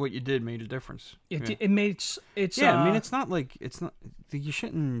realizing What you did made a difference. it. Yeah. It made it's Yeah, I mean, it's not you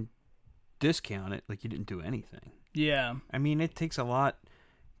shouldn't discount it like you didn't do anything. yeah. I mean, it takes a lot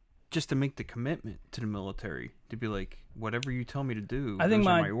just to make the commitment to the military to be like, whatever you tell me to do, I think those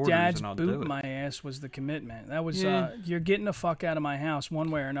are my orders dad's and I'll do boot it. my ass was the commitment. That was Yeah. you're getting the fuck out of my house one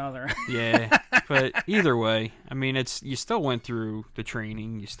way or another. Yeah, but either way, I mean, you still went through the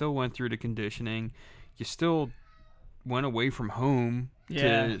training, you still went through the conditioning, you still went away from home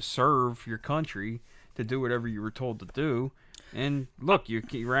Yeah. to serve your country, to do whatever you were told to do. And look, you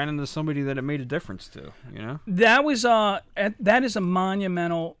ran into somebody that it made a difference to, you know? That was that is a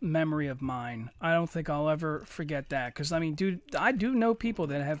monumental memory of mine. I don't think I'll ever forget that because I mean, dude, I do know people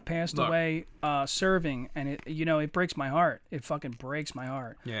that have passed Look. away serving, and it breaks my heart. It fucking breaks my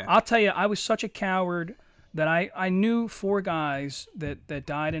heart. Yeah. I'll tell you, I was such a coward that I knew 4 guys that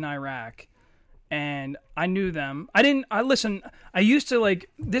died in Iraq, and I knew them. Listen. I used to like.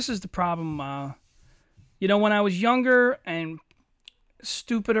 This is the problem. You know, when I was younger and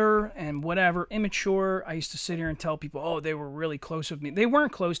stupider and whatever, immature, I used to sit here and tell people, oh, they were really close with me. They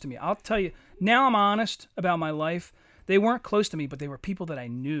weren't close to me. I'll tell you, now I'm honest about my life. They weren't close to me, but they were people that I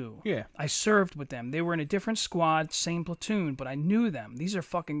knew. Yeah. I served with them. They were in a different squad, same platoon, but I knew them. These are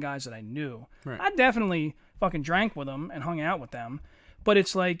fucking guys that I knew. Right. I definitely fucking drank with them and hung out with them. But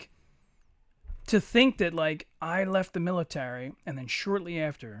it's like, to think that, like, I left the military and then shortly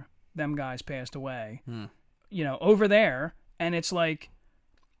after, them guys passed away, you know, over there, and it's like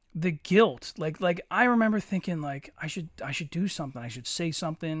the guilt. Like I remember thinking like I should do something. I should say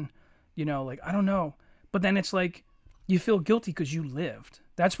something, you know, like I don't know. But then it's like you feel guilty because you lived.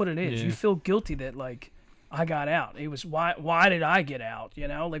 That's what it is. Yeah. You feel guilty that like I got out. It was why did I get out? You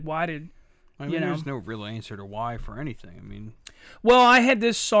know, like why did I mean, you know? there's no real answer to why for anything. I mean, Well, I had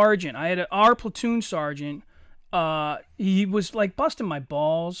this sergeant. I had our platoon sergeant. He was like busting my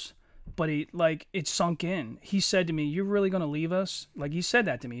balls, but it sunk in. He said to me, "You're really gonna leave us?" Like he said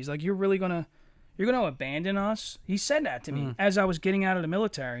that to me. He's like, "You're gonna abandon us?" He said that to me as I was getting out of the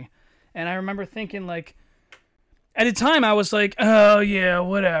military, and I remember thinking like, at the time I was like, "Oh yeah,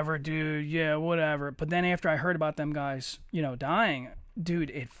 whatever, dude. Yeah, whatever." But then after I heard about them guys, you know, dying, dude,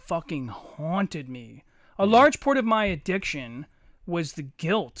 it fucking haunted me. A large part of my addiction was the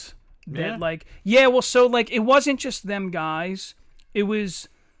guilt that it wasn't just them guys. It was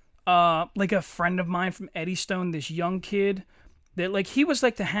like a friend of mine from Eddystone, this young kid that like he was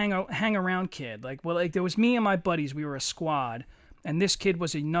like the hang around kid. Like, well, like there was me and my buddies, we were a squad, and this kid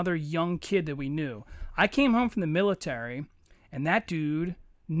was another young kid that we knew. I came home from the military, and that dude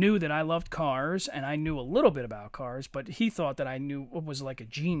knew that I loved cars, and I knew a little bit about cars, but he thought that I knew what was like a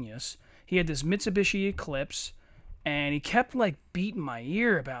genius. He had this Mitsubishi Eclipse, and he kept like beating my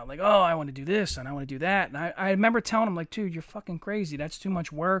ear about like, oh, I want to do this and I want to do that. And I remember telling him like, dude, you're fucking crazy. That's too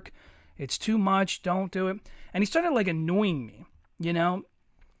much work. It's too much. Don't do it. And he started like annoying me, you know,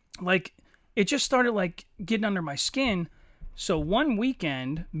 like it just started like getting under my skin. So one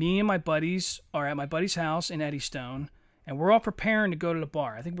weekend, me and my buddies are at my buddy's house in Eddystone, and we're all preparing to go to the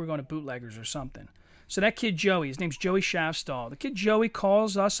bar. I think we're going to Bootleggers or something. So that kid Joey, his name's Joey Shavstall. The kid Joey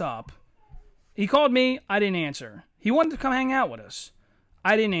calls us up. He called me. I didn't answer. He wanted to come hang out with us.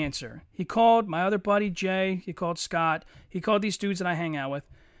 I didn't answer. He called my other buddy, Jay. He called Scott. He called these dudes that I hang out with.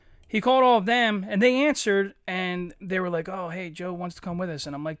 He called all of them, and they answered, and they were like, oh, hey, Joe wants to come with us.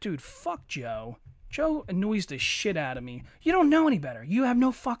 And I'm like, dude, fuck Joe. Joe annoys the shit out of me. You don't know any better. You have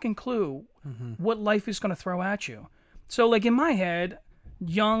no fucking clue what life is going to throw at you. So, like, in my head,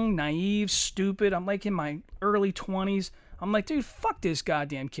 young, naive, stupid, I'm like in my early 20s. I'm like, dude, fuck this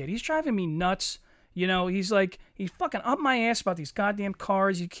goddamn kid. He's driving me nuts. You know, he's fucking up my ass about these goddamn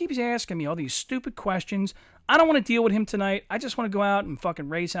cars. He keeps asking me all these stupid questions. I don't want to deal with him tonight. I just want to go out and fucking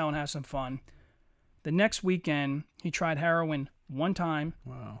race hell and have some fun. The next weekend, he tried heroin one time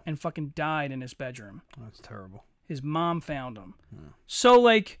and fucking died in his bedroom. That's terrible. His mom found him. Yeah. So,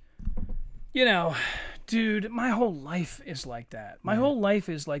 like, you know, dude, my whole life is like that. My whole life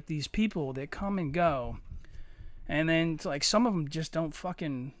is like these people that come and go. And then, like, some of them just don't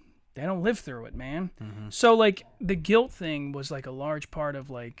fucking... They don't live through it, man. So, like, the guilt thing was, like, a large part of,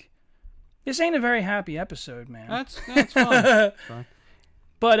 like, this ain't a very happy episode, man. That's fine. Fine.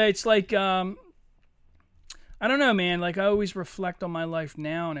 But it's like, I don't know, man. Like, I always reflect on my life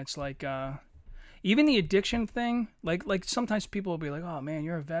now, and it's like, even the addiction thing, like sometimes people will be like, oh, man,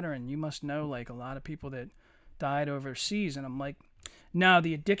 you're a veteran. You must know, like, a lot of people that died overseas. And I'm like, no,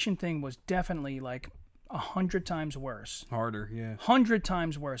 the addiction thing was definitely, like, 100 times worse. Harder, yeah. 100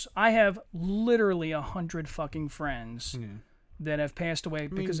 times worse. I have literally 100 fucking friends that have passed away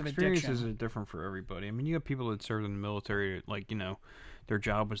because of addiction. Experiences are different for everybody. I mean, you have people that served in the military, like, you know, their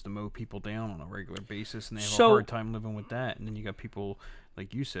job was to mow people down on a regular basis, and they have a hard time living with that. And then you got people,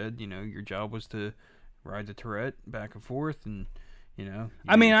 like you said, you know, your job was to ride the Tourette back and forth, and you know,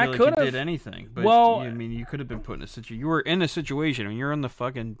 I mean, I could have did anything, but well, I mean, you could have been put in a situation. You were in a situation. I mean, you're on the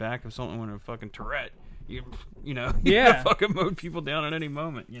fucking back of something with a fucking Tourette. You know, you could have fucking mowed people down at any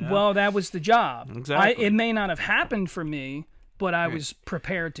moment. You know, well, that was the job. Exactly. It may not have happened for me, but I was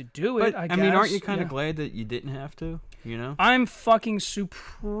prepared to do it. But, I guess. mean, aren't you kind of glad that you didn't have to? You know, I'm fucking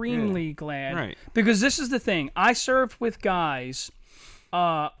supremely glad. Right. Because this is the thing. I served with guys.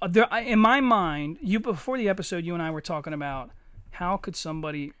 In my mind, before the episode, you and I were talking about how could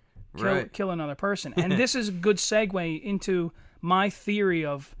somebody kill another person, and this is a good segue into my theory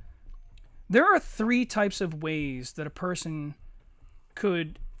of. There are 3 types of ways that a person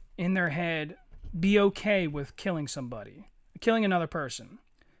could, in their head, be okay with killing somebody, killing another person.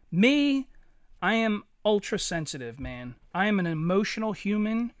 Me, I am ultra sensitive, man. I am an emotional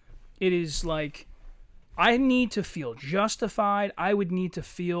human. It is like, I need to feel justified. I would need to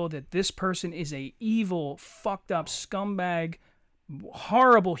feel that this person is a evil, fucked up, scumbag,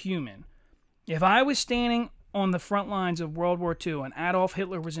 horrible human. If I was standing on the front lines of World War II and Adolf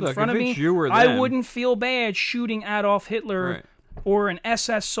Hitler was in front of me, I wouldn't feel bad shooting Adolf Hitler or an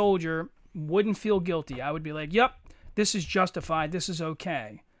SS soldier, wouldn't feel guilty. I would be like, yep, this is justified, this is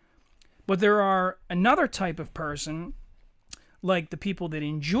okay. But there are another type of person, like the people that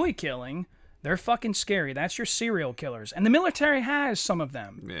enjoy killing, they're fucking scary. That's your serial killers. And the military has some of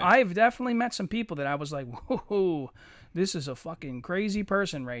them. Yeah. I've definitely met some people that I was like, whoa, this is a fucking crazy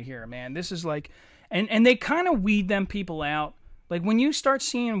person right here, man. This is like... And they kind of weed them people out. Like, when you start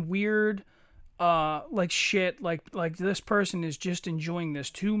seeing weird, like, shit, like this person is just enjoying this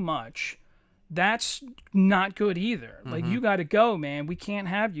too much, that's not good either. Like, you got to go, man. We can't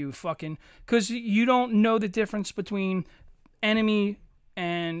have you fucking... Because you don't know the difference between enemy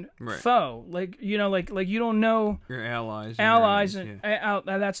and foe. Like, you know, like you don't know... Your allies. And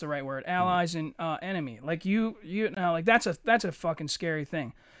that's the right word. Allies and enemy. Like, you know, like, that's a fucking scary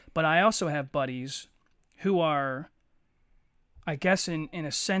thing. But I also have buddies who are, I guess, in a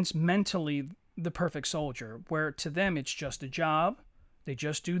sense, mentally the perfect soldier, where to them it's just a job. They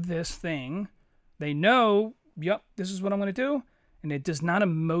just do this thing. They know, yep, this is what I'm going to do, and it does not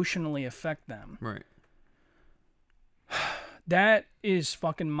emotionally affect them. Right. That is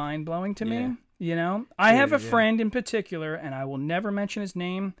fucking mind-blowing to me, you know? I have a friend in particular, and I will never mention his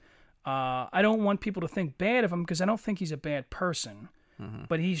name. I don't want people to think bad of him because I don't think he's a bad person.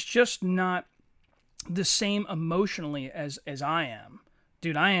 But he's just not the same emotionally as I am.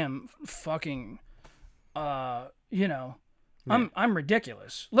 Dude, I am fucking, you know, I'm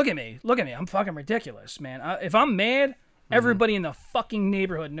ridiculous. Look at me. I'm fucking ridiculous, man. If I'm mad, everybody in the fucking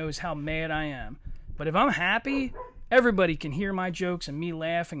neighborhood knows how mad I am. But if I'm happy, everybody can hear my jokes and me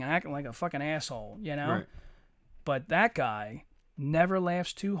laughing and acting like a fucking asshole, you know? Right. But that guy never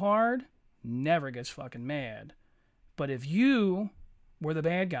laughs too hard, never gets fucking mad. But if you were the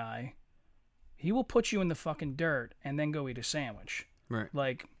bad guy, he will put you in the fucking dirt and then go eat a sandwich. Right.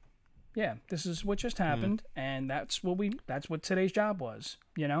 Like, yeah, this is what just happened, and that's what today's job was,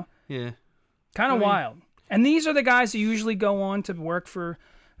 you know? Yeah. Kind of wild. And these are the guys that usually go on to work for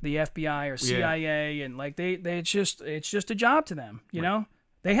the FBI or CIA, and like it's just a job to them, you know?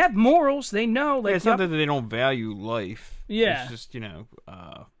 They have morals, they know. Like, It's not that they don't value life. Yeah. It's just, you know,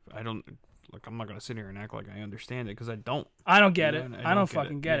 I don't, like, I'm not going to sit here and act like I understand it, because I don't. I don't get it. know, I don't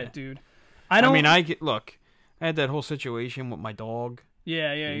fucking get it, dude. I mean, I had that whole situation with my dog.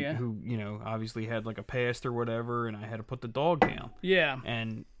 Yeah. Who, you know, obviously had like a past or whatever, and I had to put the dog down. Yeah.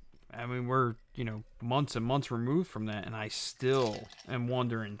 And I mean, we're, you know, months and months removed from that, and I still am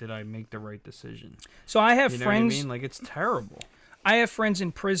wondering, did I make the right decision? So I have You know friends. what I mean? Like, it's terrible. I have friends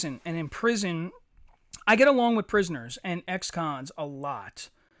in prison, and in prison, I get along with prisoners and ex-cons a lot.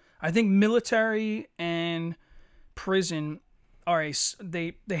 I think military and prison are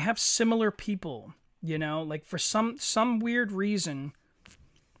they have similar people, you know? Like, for some weird reason,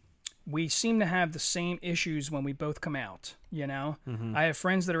 we seem to have the same issues when we both come out, you know? I have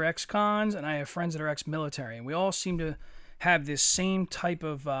friends that are ex-cons, and I have friends that are ex-military, and we all seem to have this same type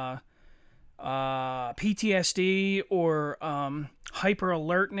of PTSD or hyper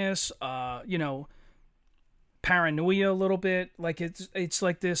alertness, you know, paranoia a little bit. Like it's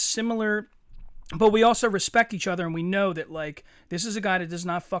like this similar, but we also respect each other, and we know that like this is a guy that does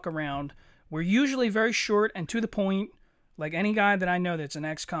not fuck around. We're usually very short and to the point. Like any guy that I know that's an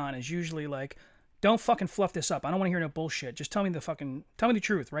ex-con is usually like, don't fucking fluff this up. I don't want to hear no bullshit. Just tell me the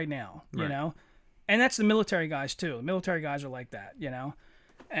truth right now, you know? And that's the military guys too. The military guys are like that, you know?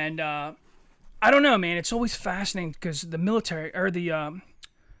 And I don't know, man. It's always fascinating because the military or the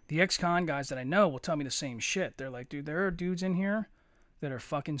ex-con guys that I know will tell me the same shit. They're like, dude, there are dudes in here that are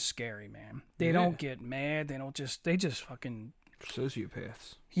fucking scary, man. They don't get mad. They just fucking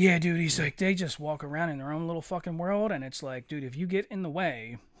Sociopaths. Yeah, dude, he's like, they just walk around in their own little fucking world, and it's like, dude, if you get in the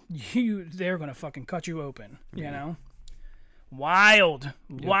way, they're gonna fucking cut you open, you know? Wild.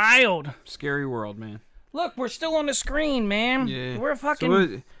 Scary world, man. Look, we're still on the screen, man. Yeah. We're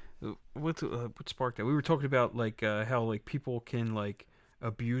fucking... So what sparked that? We were talking about, like, how, like, people can, like,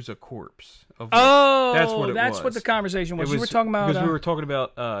 abuse a corpse. That's what the conversation was. You were talking about... Because we were talking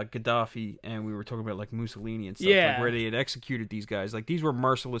about Gaddafi, and we were talking about, like, Mussolini and stuff. Yeah. Like, where they had executed these guys. Like, these were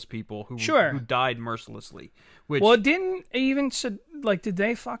merciless people who died mercilessly. Which, well, did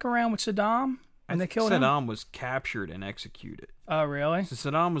they fuck around with Saddam? And they killed him? Saddam was captured and executed. Oh, really? So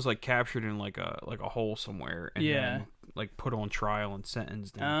Saddam was, like, captured in, like a hole somewhere. And then, like, put on trial and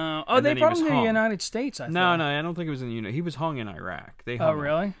sentenced. And they brought him to the United States, I thought. No, I don't think it was in the United. He was hung in Iraq. They hung him.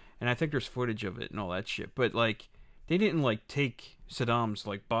 Really? And I think there's footage of it and all that shit. But, like, they didn't, like, take Saddam's,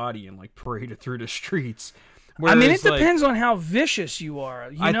 like, body and, like, parade it through the streets. Whereas, I mean, it depends on how vicious you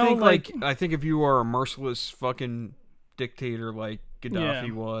are. I think if you are a merciless fucking dictator like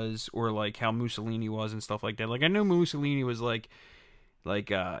Gaddafi was, or like how Mussolini was and stuff like that. Like, I know Mussolini was like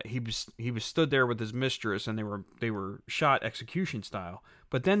he was stood there with his mistress, and they were shot execution style.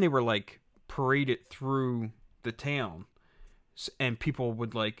 But then they were like paraded through the town, and people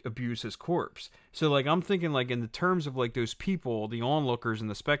would like abuse his corpse. So like I'm thinking like in the terms of like those people, the onlookers and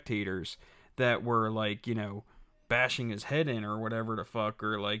the spectators that were like, you know, bashing his head in or whatever the fuck,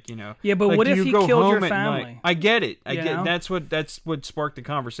 or like, you know. Yeah, but like, what if he killed your family? I get it. I You get know? that's what sparked the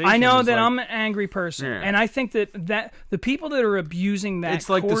conversation. I know that like, I'm an angry person, and I think that the people that are abusing that it's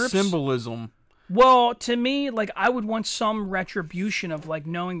like corpse, the symbolism. Well, to me, like I would want some retribution of like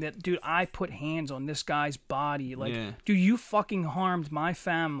knowing that, dude, I put hands on this guy's body. Like, dude, you fucking harmed my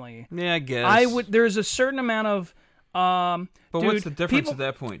family. Yeah, I guess. I would. There's a certain amount of. But dude, what's the difference at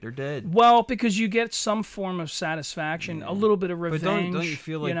that point? They're dead. Well, because you get some form of satisfaction, a little bit of revenge. But don't you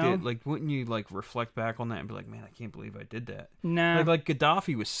feel like that, like wouldn't you like reflect back on that and be like, man, I can't believe I did that? Nah. Like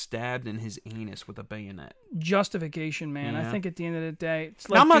Gaddafi was stabbed in his anus with a bayonet. Justification, man. Yeah. I think at the end of the day, it's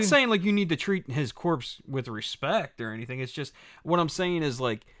like, now, I'm not saying like you need to treat his corpse with respect or anything. It's just what I'm saying is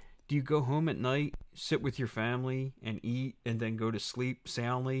like, do you go home at night, sit with your family, and eat, and then go to sleep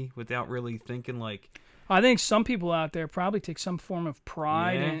soundly without really thinking like? I think some people out there probably take some form of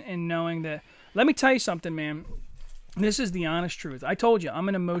pride in knowing that. Let me tell you something, man. This is the honest truth. I told you, I'm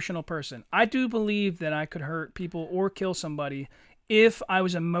an emotional person. I do believe that I could hurt people or kill somebody if I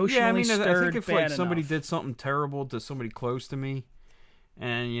was emotionally stirred I think if like bad somebody enough. did something terrible to somebody close to me,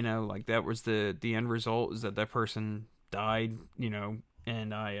 and like that was the end result is that person died,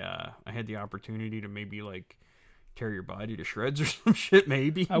 and I had the opportunity to maybe like tear your body to shreds or some shit,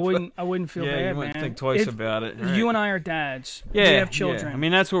 maybe. I wouldn't feel bad, you wouldn't man. think twice about it. Right? You and I are dads. Yeah, we have children. Yeah. I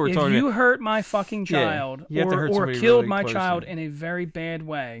mean, that's what we're if talking about. If you hurt my fucking child you have to hurt or somebody killed really my close child to you. in a very bad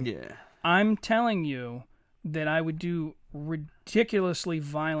way, Yeah. I'm telling you that I would do ridiculously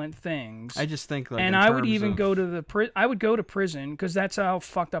violent things. I just think like, and I would even go to I would go to prison because that's how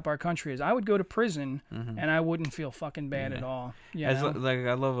fucked up our country is. I would go to prison and I wouldn't feel fucking bad at all. Yeah,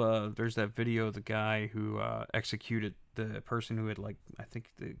 I love. There's that video of the guy who executed the person who had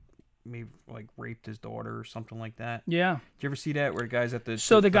maybe raped his daughter or something like that. Yeah. Did you ever see that where the guy's at the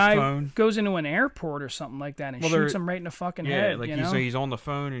the guy phone? Goes into an airport or something like that and shoots him right in the fucking head. So he's on the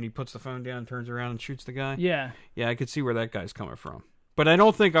phone and he puts the phone down, turns around and shoots the guy. Yeah. Yeah, I could see where that guy's coming from. But I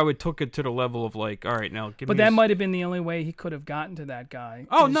don't think I would took it to the level of like, all right, now give me. But that might have been the only way he could have gotten to that guy.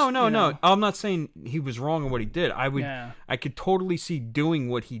 Oh no! I'm not saying he was wrong in what he did. Yeah. I could totally see doing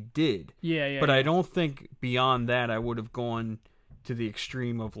what he did. Yeah. But I don't think beyond that I would have gone to the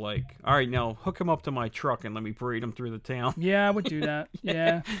extreme of like, all right, now hook him up to my truck and let me parade him through the town. Yeah, I would do that.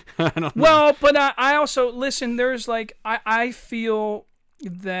 Yeah. I don't know. Well, but I also listen. There's like I feel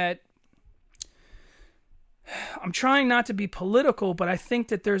that. I'm trying not to be political, but I think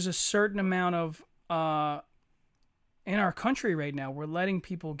that there's a certain amount of in our country right now, we're letting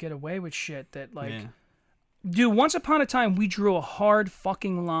people get away with shit that like dude, once upon a time we drew a hard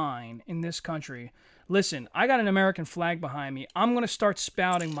fucking line in this country. Listen, I got an American flag behind me. I'm going to start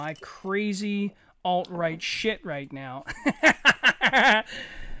spouting my crazy alt-right shit right now.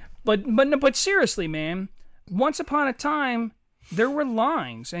 But seriously, man, once upon a time there were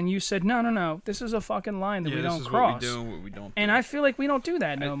lines, and you said, no, this is a fucking line that we don't cross. This is what we do and what we don't. And I feel like we don't do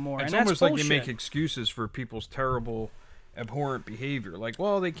that no more. It's and almost that's like bullshit. they make excuses for people's terrible, abhorrent behavior. Like,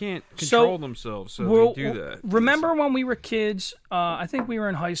 well, they can't control themselves, so they do that. Remember when we were kids? I think we were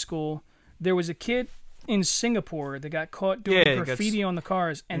in high school. There was a kid in Singapore that got caught doing graffiti on the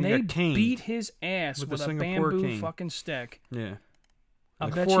cars, and they beat his ass with a bamboo fucking stick. Yeah.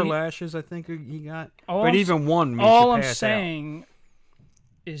 Like 4 lashes, I think he got. All but even one makes all you I'm pass saying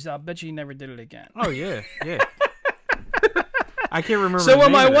is I bet you he never did it again. Oh, yeah. I can't remember. So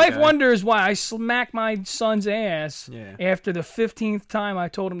when my wife wonders why I smack my son's ass after the 15th time I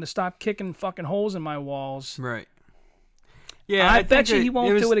told him to stop kicking fucking holes in my walls. Right. Yeah, I bet you he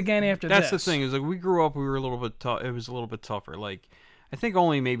won't do it again after that's this. That's the thing. Is like we grew up, we were a little bit tough. It was a little bit tougher. Like, I think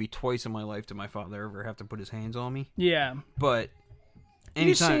only maybe twice in my life did my father ever have to put his hands on me. Yeah. But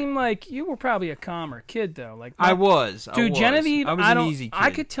you seem like you were probably a calmer kid, though. Like I was. Dude, Genevieve, I was an easy kid. I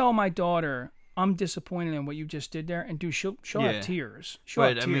could tell my daughter I'm disappointed in what you just did there, and dude, she'll have tears. She'll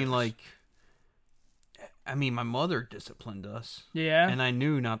have tears. I mean, my mother disciplined us. Yeah. And I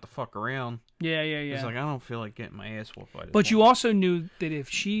knew not to fuck around. Yeah. It's like I don't feel like getting my ass whooped by this. But you also knew that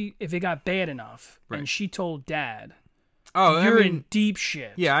if it got bad enough, and she told Dad, you're in deep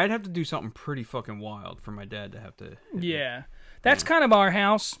shit. Yeah, I'd have to do something pretty fucking wild for my dad to have to. Yeah. That's kind of our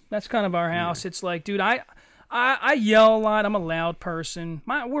house. It's like, dude, I yell a lot. I'm a loud person.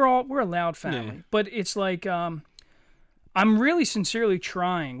 We're a loud family. Yeah. But it's like I'm really sincerely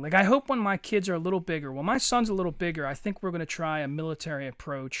trying. Like I hope when my kids are a little bigger, when my son's a little bigger, I think we're going to try a military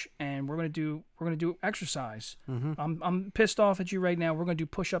approach and we're going to do exercise. Mm-hmm. I'm pissed off at you right now. We're going to do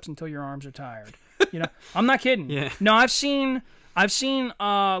push-ups until your arms are tired. I'm not kidding. Yeah. No, I've seen like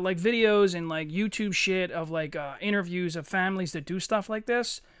videos and like YouTube shit of like interviews of families that do stuff like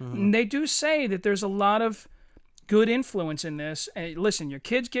this. Mm-hmm. And they do say that there's a lot of good influence in this. And listen, your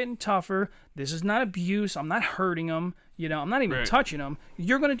kid's getting tougher. This is not abuse. I'm not hurting them. I'm not even touching them.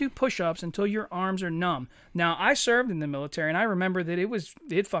 You're going to do push-ups until your arms are numb. Now, I served in the military and I remember that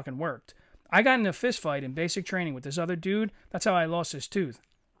it fucking worked. I got in a fist fight in basic training with this other dude. That's how I lost his tooth.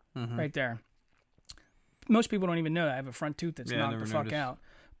 Mm-hmm. Right there. Most people don't even know that I have a front tooth that's knocked the fuck out.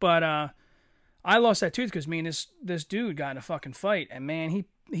 But I lost that tooth because me and this dude got in a fucking fight, and man,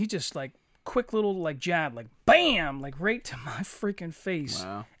 he just like quick little like jab, like bam, like right to my freaking face.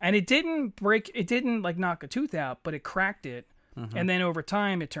 Wow. And it didn't like knock a tooth out, but it cracked it. Mm-hmm. And then over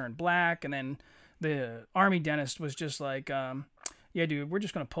time it turned black, and then the army dentist was just like, yeah, dude, we're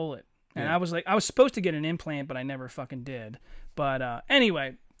just gonna pull it. And I was like, I was supposed to get an implant, but I never fucking did. But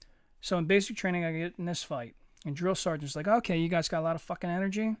anyway. So in basic training, I get in this fight. And drill sergeant's like, okay, you guys got a lot of fucking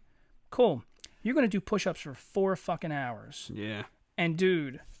energy? Cool. You're going to do push-ups for 4 fucking hours. Yeah. And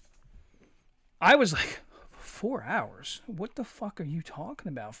dude, I was like, 4 hours? What the fuck are you talking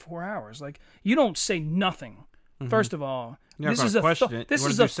about? 4 hours? Like, you don't say nothing. First of all, this is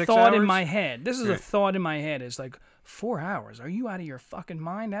a thought in my head. This is a thought in my head. It's like, 4 hours? Are you out of your fucking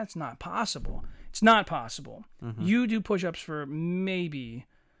mind? That's not possible. It's not possible. You do push-ups for maybe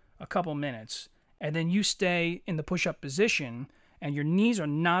a couple minutes, and then you stay in the push-up position, and your knees are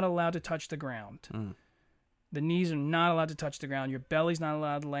not allowed to touch the ground. The knees are not allowed to touch the ground. Your belly's not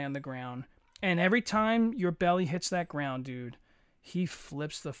allowed to lay on the ground. And every time your belly hits that ground, dude, he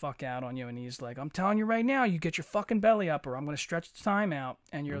flips the fuck out on you, and he's like, I'm telling you right now, you get your fucking belly up, or I'm going to stretch the time out.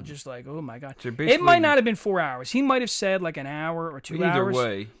 And you're just like, oh my God. So it might not have been 4 hours. He might have said like an hour or 2 hours. Either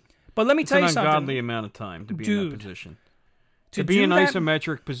way. But let me tell you It's something. an ungodly amount of time to be in that position. To be do in that-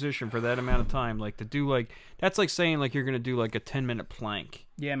 isometric position for that amount of time, like to do like, that's like saying like you're going to do like a 10-minute plank.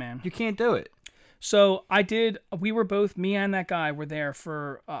 Yeah, man. You can't do it. So we were both, me and that guy were there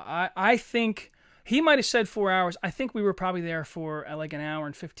for, I think, he might have said 4 hours. I think we were probably there for like an hour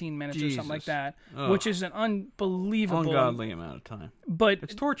and 15 minutes or something like that, which is an unbelievable. Ungodly amount of time. But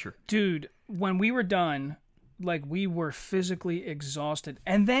it's torture. Dude, when we were done, like we were physically exhausted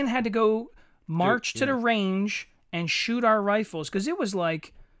and then had to go march to the range and shoot our rifles because it was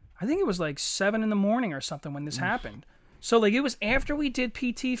like, I think it was like 7 a.m. or something when this happened. So like it was after we did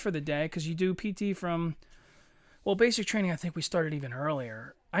PT for the day because you do PT from, well, basic training, I think we started even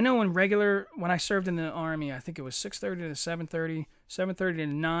earlier. I know when I served in the Army, I think it was 6:30 to 7:30. 7:30 to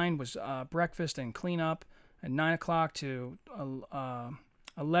 9 was breakfast and cleanup. At 9 o'clock to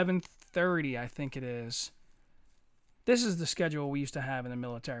 11:30, I think it is. This is the schedule we used to have in the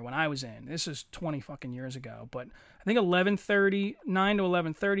military when I was in. This is 20 fucking years ago. But I think 11:30, 9 to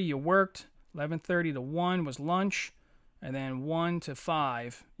 11:30, you worked. 11:30 to 1 was lunch. And then 1 to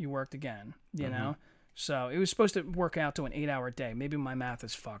 5, you worked again, you know? So it was supposed to work out to an 8-hour day. Maybe my math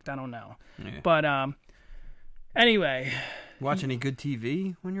is fucked. I don't know. Yeah. But anyway. Watch any good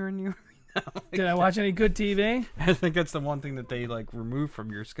TV when you're in the Army? Did I watch any good TV? I think that's the one thing that they like remove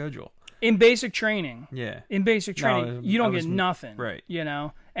from your schedule. In basic training. Yeah. In basic training, you don't get nothing. Right. You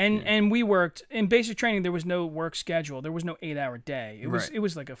know? And we worked in basic training, there was no work schedule. There was no 8-hour day. It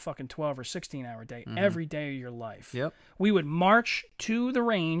was like a fucking 12 or 16-hour day every day of your life. Yep. We would march to the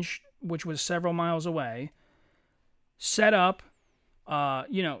range, which was several miles away, set up,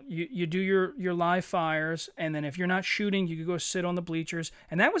 you do your live fires, and then if you're not shooting, you could go sit on the bleachers.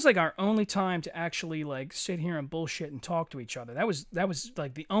 And that was like our only time to actually like sit here and bullshit and talk to each other. That was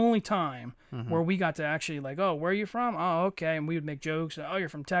like the only time where we got to actually like, oh, where are you from? Oh, okay. And we would make jokes. Oh, you're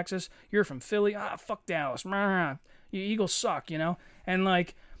from Texas. You're from Philly. Ah, fuck Dallas. You Eagles suck, you know? And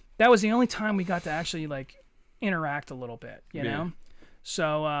like, that was the only time we got to actually like interact a little bit, you know?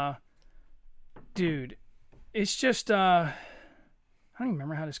 So, dude, it's just, I don't even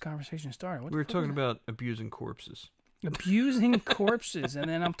remember how this conversation started. We were talking about abusing corpses. Abusing corpses, and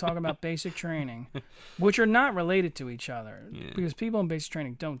then I'm talking about basic training, which are not related to each other. Yeah. Because people in basic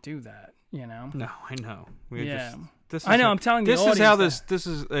training don't do that, you know? No, I know. I'm telling you, this is how this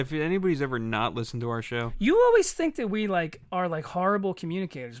is. If anybody's ever not listened to our show, you always think that we like are like horrible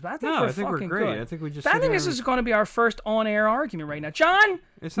communicators, but I think we're great. good. I think we just. I think this is going to be our first on-air argument right now, John.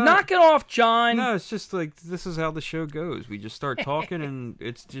 Knock it off, John. No, it's just like this is how the show goes. We just start talking, and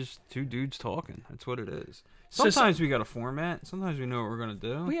it's just two dudes talking. That's what it is. Sometimes we got a format. Sometimes we know what we're going to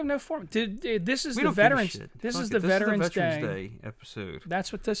do. We have no format. This is the Veterans. This is the Veterans Day episode.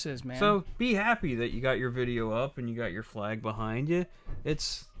 That's what this is, man. So be happy that you got your video up and you got your flag behind you.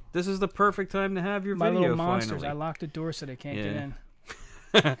 This is the perfect time to have your My video. Little Monsters. Finally. I locked the door so they can't get in.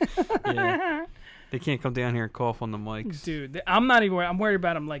 Yeah. They can't come down here and cough on the mics. Dude, I'm not even worried. I'm worried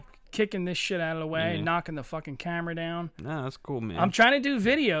about them like kicking this shit out of the way and knocking the fucking camera down. No, that's cool, man. I'm trying to do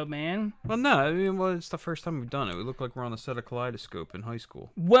video, man. Well, no, I mean, it's the first time we've done it. We look like we're on the set of Kaleidoscope in high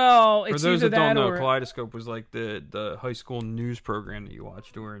school. Well, for it's those either that don't know, or... Kaleidoscope was like the high school news program that you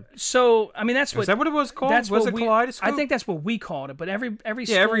watched during. So, I mean, that's what. Is that what it was called? Was it Kaleidoscope? I think that's what we called it, but every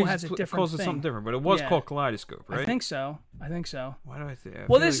school has a different calls thing. It something different, but it was called Kaleidoscope, right? I think so. Why do I think?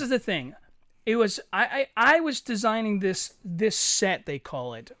 Well, this is the thing. It was I was designing this set, they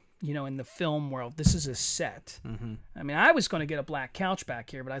call it. You know, in the film world, this is a set. Mm-hmm. I mean, I was going to get a black couch back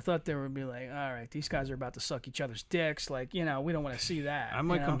here, but I thought they would be like, all right, these guys are about to suck each other's dicks. Like, you know, we don't want to see that. I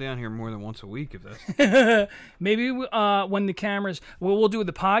might come down here more than once a week if that's... Maybe when the cameras... we'll do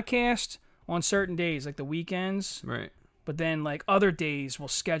the podcast on certain days, like the weekends. Right. But then, like, other days, we'll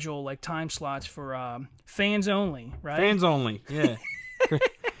schedule, like, time slots for fans only, right? Fans only, yeah.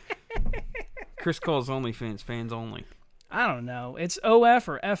 Chris calls OnlyFans fans only. I don't know. It's OF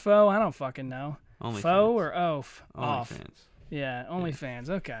or FO. I don't fucking know. OnlyFans. Fo or OF? Off. OnlyFans. Yeah, OnlyFans.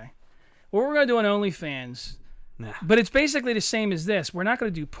 Okay. Well, we're going to do an OnlyFans. Nah. But it's basically the same as this. We're not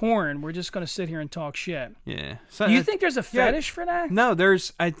going to do porn. We're just going to sit here and talk shit. Yeah. So Do you think there's a fetish for that? No,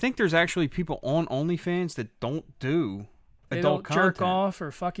 I think there's actually people on OnlyFans that don't do They adult don't content. jerk off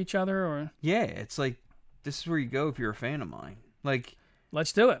or fuck each other or... Yeah, it's like, this is where you go if you're a fan of mine. Like,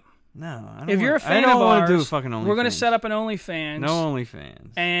 Let's do it. no, I don't If you're a I fan don't of want ours, to do a fucking OnlyFans. we're going to set up an OnlyFans. No OnlyFans.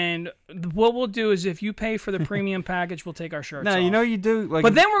 And what we'll do is if you pay for the premium package, we'll take our shirts No, off. you know you do. Like,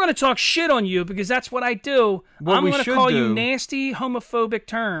 But then we're going to talk shit on you because that's what I do. What I'm we going to should call you do- nasty, homophobic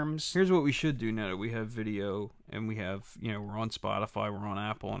terms. here's what we should do now that we have video and we have, we're on Spotify, we're on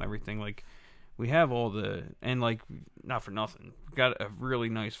Apple and everything. Like, we have all the, and like, not for nothing, we've got a really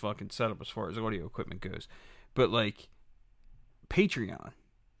nice fucking setup as far as audio equipment goes. But like, Patreon.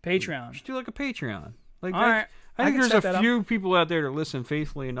 We Patreon. should do like a Patreon. Like, All right. I think can set there's that a up. few people out there that listen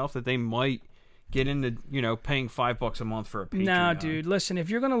faithfully enough that they might get into, paying $5 a month for a Patreon. No, dude. Listen, if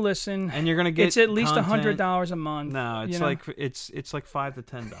you're going to listen, And you're gonna get it's at least content. $100 a month. No, it's you know? like it's like $5 to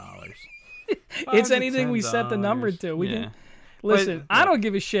 $10. It's anything we set the number to. We yeah. can listen. But- I don't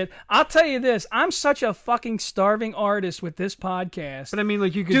give a shit. I'll tell you this: I'm such a fucking starving artist with this podcast. But I mean,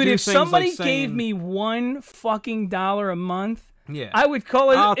 like, you could Dude, do if things somebody like saying, gave me $1 fucking a month, yeah, I would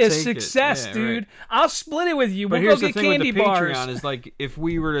call it I'll a take it. success, Yeah, dude. right. I'll split it with you. But We'll here's go the get thing candy with the bars. Patreon is like if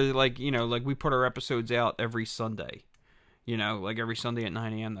we were to like we put our episodes out every Sunday, like every Sunday at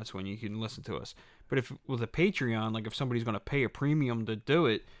 9 a.m. That's when you can listen to us. But if with a Patreon, like if somebody's going to pay a premium to do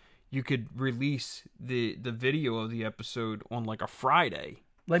it, you could release the video of the episode on like a Friday.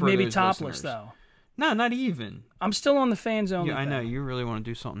 Like for maybe those topless listeners. though. No, not even. I'm still on the fan zone. Yeah, I know you really want to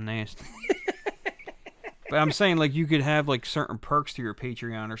do something nasty. But I'm saying, like, you could have, like, certain perks to your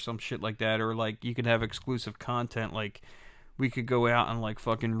Patreon or some shit like that, or, like, you could have exclusive content, like, we could go out and, like,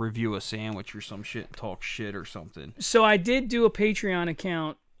 fucking review a sandwich or some shit and talk shit or something. So I did do a Patreon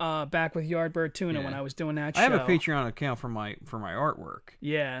account back with Yardbird Tuna Yeah. when I was doing that show. I have a Patreon account for my artwork.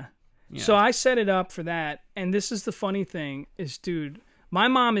 Yeah. Yeah. So I set it up for that, and this is the funny thing is, dude, my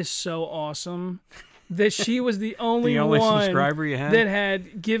mom is so awesome that she was the only one subscriber you had?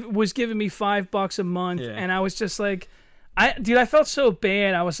 that was giving me $5 a month, Yeah. and I was just like, I felt so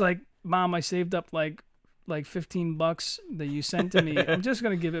bad. I was like, Mom, I saved up like $15 that you sent to me. I'm just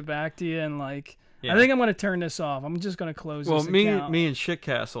gonna give it back to you, and like, Yeah. I think I'm gonna turn this off. I'm just gonna close Well, this account. me and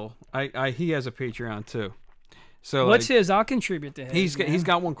Shitcastle, he has a Patreon too. So What's like, his? I'll contribute to his. he's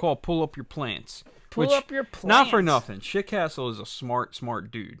got one called Pull Up Your Plants. Pull which, up your plants. Not for nothing. Shitcastle is a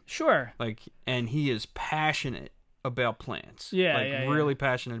smart dude. Sure. Like, and he is passionate about plants. Yeah, like yeah, really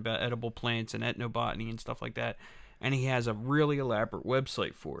passionate about edible plants and ethnobotany and stuff like that. And he has a really elaborate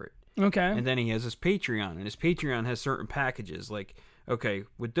website for it. Okay. And then he has his Patreon, and his Patreon has certain packages. Like, okay,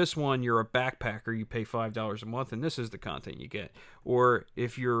 with this one, you're a backpacker, you pay $5 a month, and this is the content you get. Or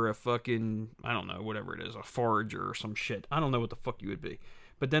if you're a fucking, I don't know, whatever it is, a forager or some shit. I don't know what the fuck you would be.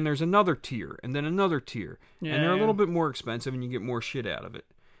 But then there's another tier, and then another tier. Yeah, and they're a yeah. little bit more expensive, and you get more shit out of it.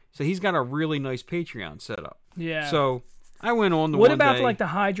 So he's got a really nice Patreon set up. Yeah. So I went on the What one about day, like the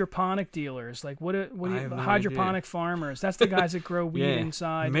hydroponic dealers? Like what? I have no hydroponic farmers? That's the guys that grow weed yeah,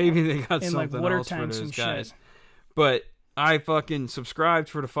 inside. maybe they got in, like, something water else for tanks those and guys. shit. But I fucking subscribed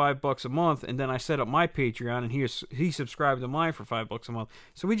for the $5 a month, and then I set up my Patreon, and he subscribed to mine for $5 a month.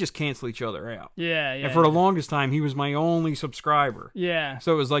 So we just cancel each other out. Yeah, yeah. And for the longest time, he was my only subscriber. yeah,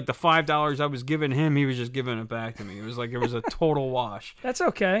 So it was like the $5 I was giving him, he was just giving it back to me. It was like it was a total wash. that's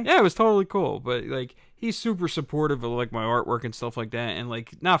okay. Yeah, it was totally cool. But like he's super supportive of like my artwork and stuff like that. And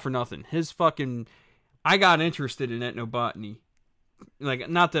like not for nothing, his fucking I got interested in ethnobotany. Like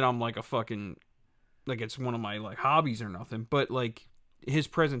not that I'm like a fucking like it's one of my like hobbies or nothing, but like his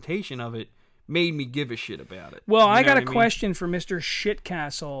presentation of it made me give a shit about it. Well, You I know got a what mean? question for Mr.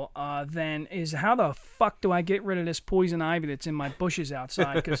 Shitcastle. Then is how the fuck do I get rid of this poison ivy that's in my bushes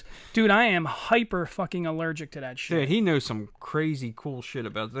outside? Because dude, I am hyper fucking allergic to that shit. Dude, he knows some crazy cool shit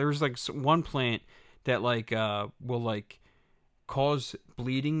about it. There's like one plant that like will like cause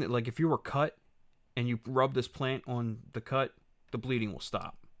bleeding. Like if you were cut and you rub this plant on the cut, the bleeding will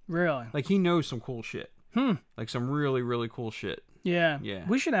stop. Really? Like he knows some cool shit. Like some really really cool shit. Yeah. Yeah.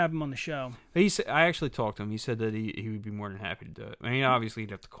 We should have him on the show. I actually talked to him. He said that he would be more than happy to do it. I mean, obviously he'd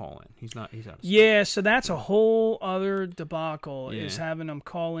have to call in. He's out of state. Yeah, so that's a whole other debacle is Yeah. having them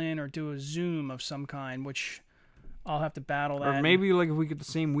call in or do a Zoom of some kind, which I'll have to battle that. Or maybe like if we get the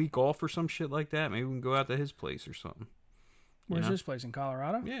same week off or some shit like that, maybe we can go out to his place or something. Where's know? this place in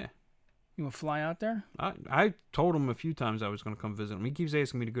Colorado? Yeah. You want to fly out there? I told him a few times I was going to come visit him. He keeps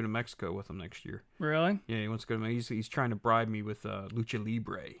asking me to go to Mexico with him next year. Really? Yeah, he wants to go to Mexico. He's trying to bribe me with Lucha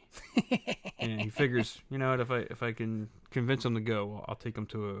Libre. And he figures, you know what, if I can convince him to go, I'll take him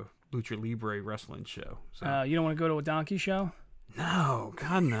to a Lucha Libre wrestling show. So. You don't want to go to a donkey show? No,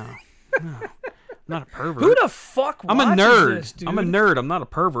 God, no. No. I'm not a pervert. Who the fuck watches I'm a nerd. this, dude? I'm a nerd. I'm not a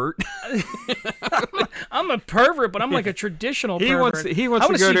pervert. I'm a pervert, but I'm like a traditional pervert. He wants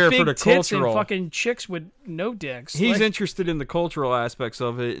to go there for the tits cultural. And fucking chicks with no dicks. He's like, interested in the cultural aspects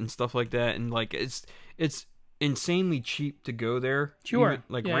of it and stuff like that, and like it's insanely cheap to go there. Sure. Even,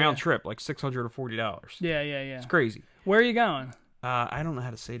 like Yeah, round yeah. trip, like $640. Yeah. It's crazy. Where are you going? I don't know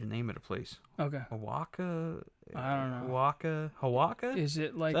how to say the name of the place. Okay. Hawaka? I don't know. Hawaka? Is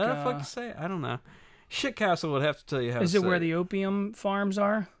it like? Is that a fucking say? I don't know. Shit Castle would have to tell you how. Is to it say where the opium farms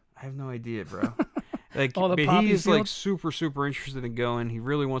are? I have no idea, bro. Like, All the but poppy he's like fields? super interested in going. He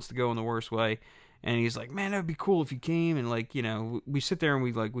really wants to go in the worst way, and he's like, "Man, that'd be cool if you came." And like, you know, we sit there and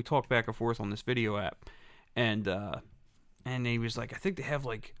we talk back and forth on this video app, and he was like, "I think they have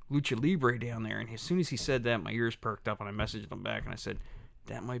like Lucha Libre down there." And as soon as he said that, my ears perked up, and I messaged him back and I said,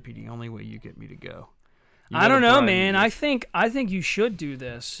 "That might be the only way you get me to go." I don't know, man. I think you should do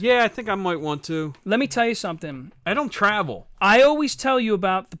this. Yeah, I think I might want to. Let me tell you something. I don't travel. I always tell you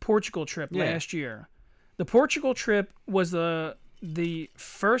about the Portugal trip Yeah. last year. The Portugal trip was the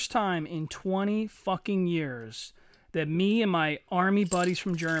first time in 20 fucking years that me and my army buddies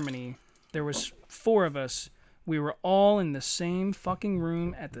from Germany, there was 4 of us, we were all in the same fucking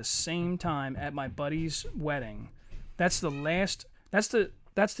room at the same time at my buddy's wedding. That's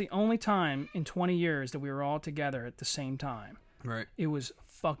the only time in 20 years that we were all together at the same time. Right. It was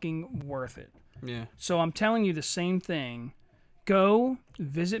fucking worth it. Yeah. So I'm telling you the same thing. Go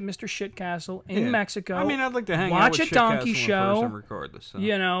visit Mr. Shitcastle in Mexico. I mean, I'd like to hang out watch with a donkey Shitcastle in show. person regardless. So.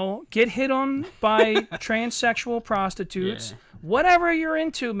 You know, get hit on by transsexual prostitutes. Yeah. Whatever you're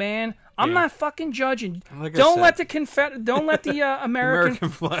into, man. I'm not fucking judging. Like I don't said. let the don't let the American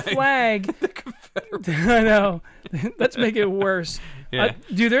flag. I know. Let's make it worse. Yeah.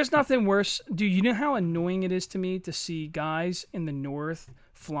 Dude, there's nothing worse. Dude, you know how annoying it is to me to see guys in the North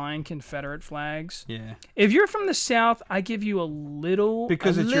flying Confederate flags? Yeah. If you're from the South, I give you a little,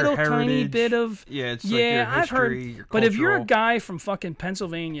 Because it's little your tiny heritage. bit of Yeah, it's like your I've heard. history, your But if you're a cultural- guy from fucking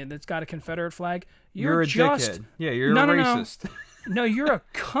Pennsylvania that's got a Confederate flag, You're a just dickhead. Yeah, you're no, a no, racist. No, you're a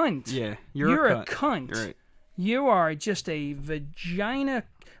cunt. Yeah, you're a a cunt. You're right. You are just a vagina,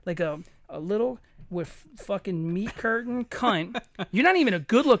 like a little with fucking meat curtain cunt. You're not even a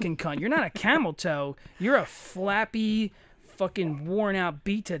good-looking cunt. You're not a camel toe. You're a flappy, fucking worn-out,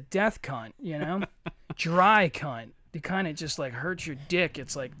 beat-to-death cunt, you know? Dry cunt. The kind of just, like, hurts your dick.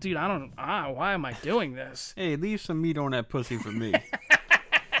 It's like, dude, why am I doing this? Hey, leave some meat on that pussy for me.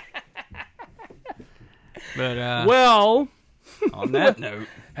 But, Well, on that note,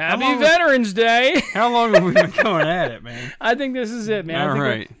 happy Veterans Day. how long have we been going at it, man? I think this is it, man. I All think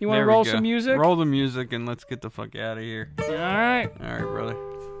right. you want there to we roll go. some music? Roll the music and let's get the fuck out of here. All right. All right, brother.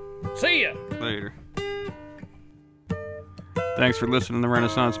 See ya. Later. Thanks for listening to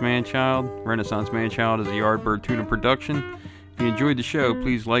Renaissance Man-Child. Renaissance Man-Child is a Yardbird Tuna production. If you enjoyed the show,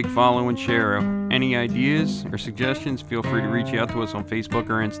 please like, follow, and share. Any ideas or suggestions, feel free to reach out to us on Facebook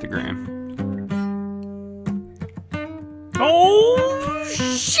or Instagram. Oh,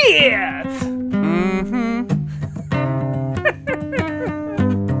 shit!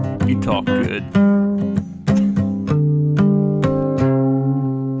 You talk good.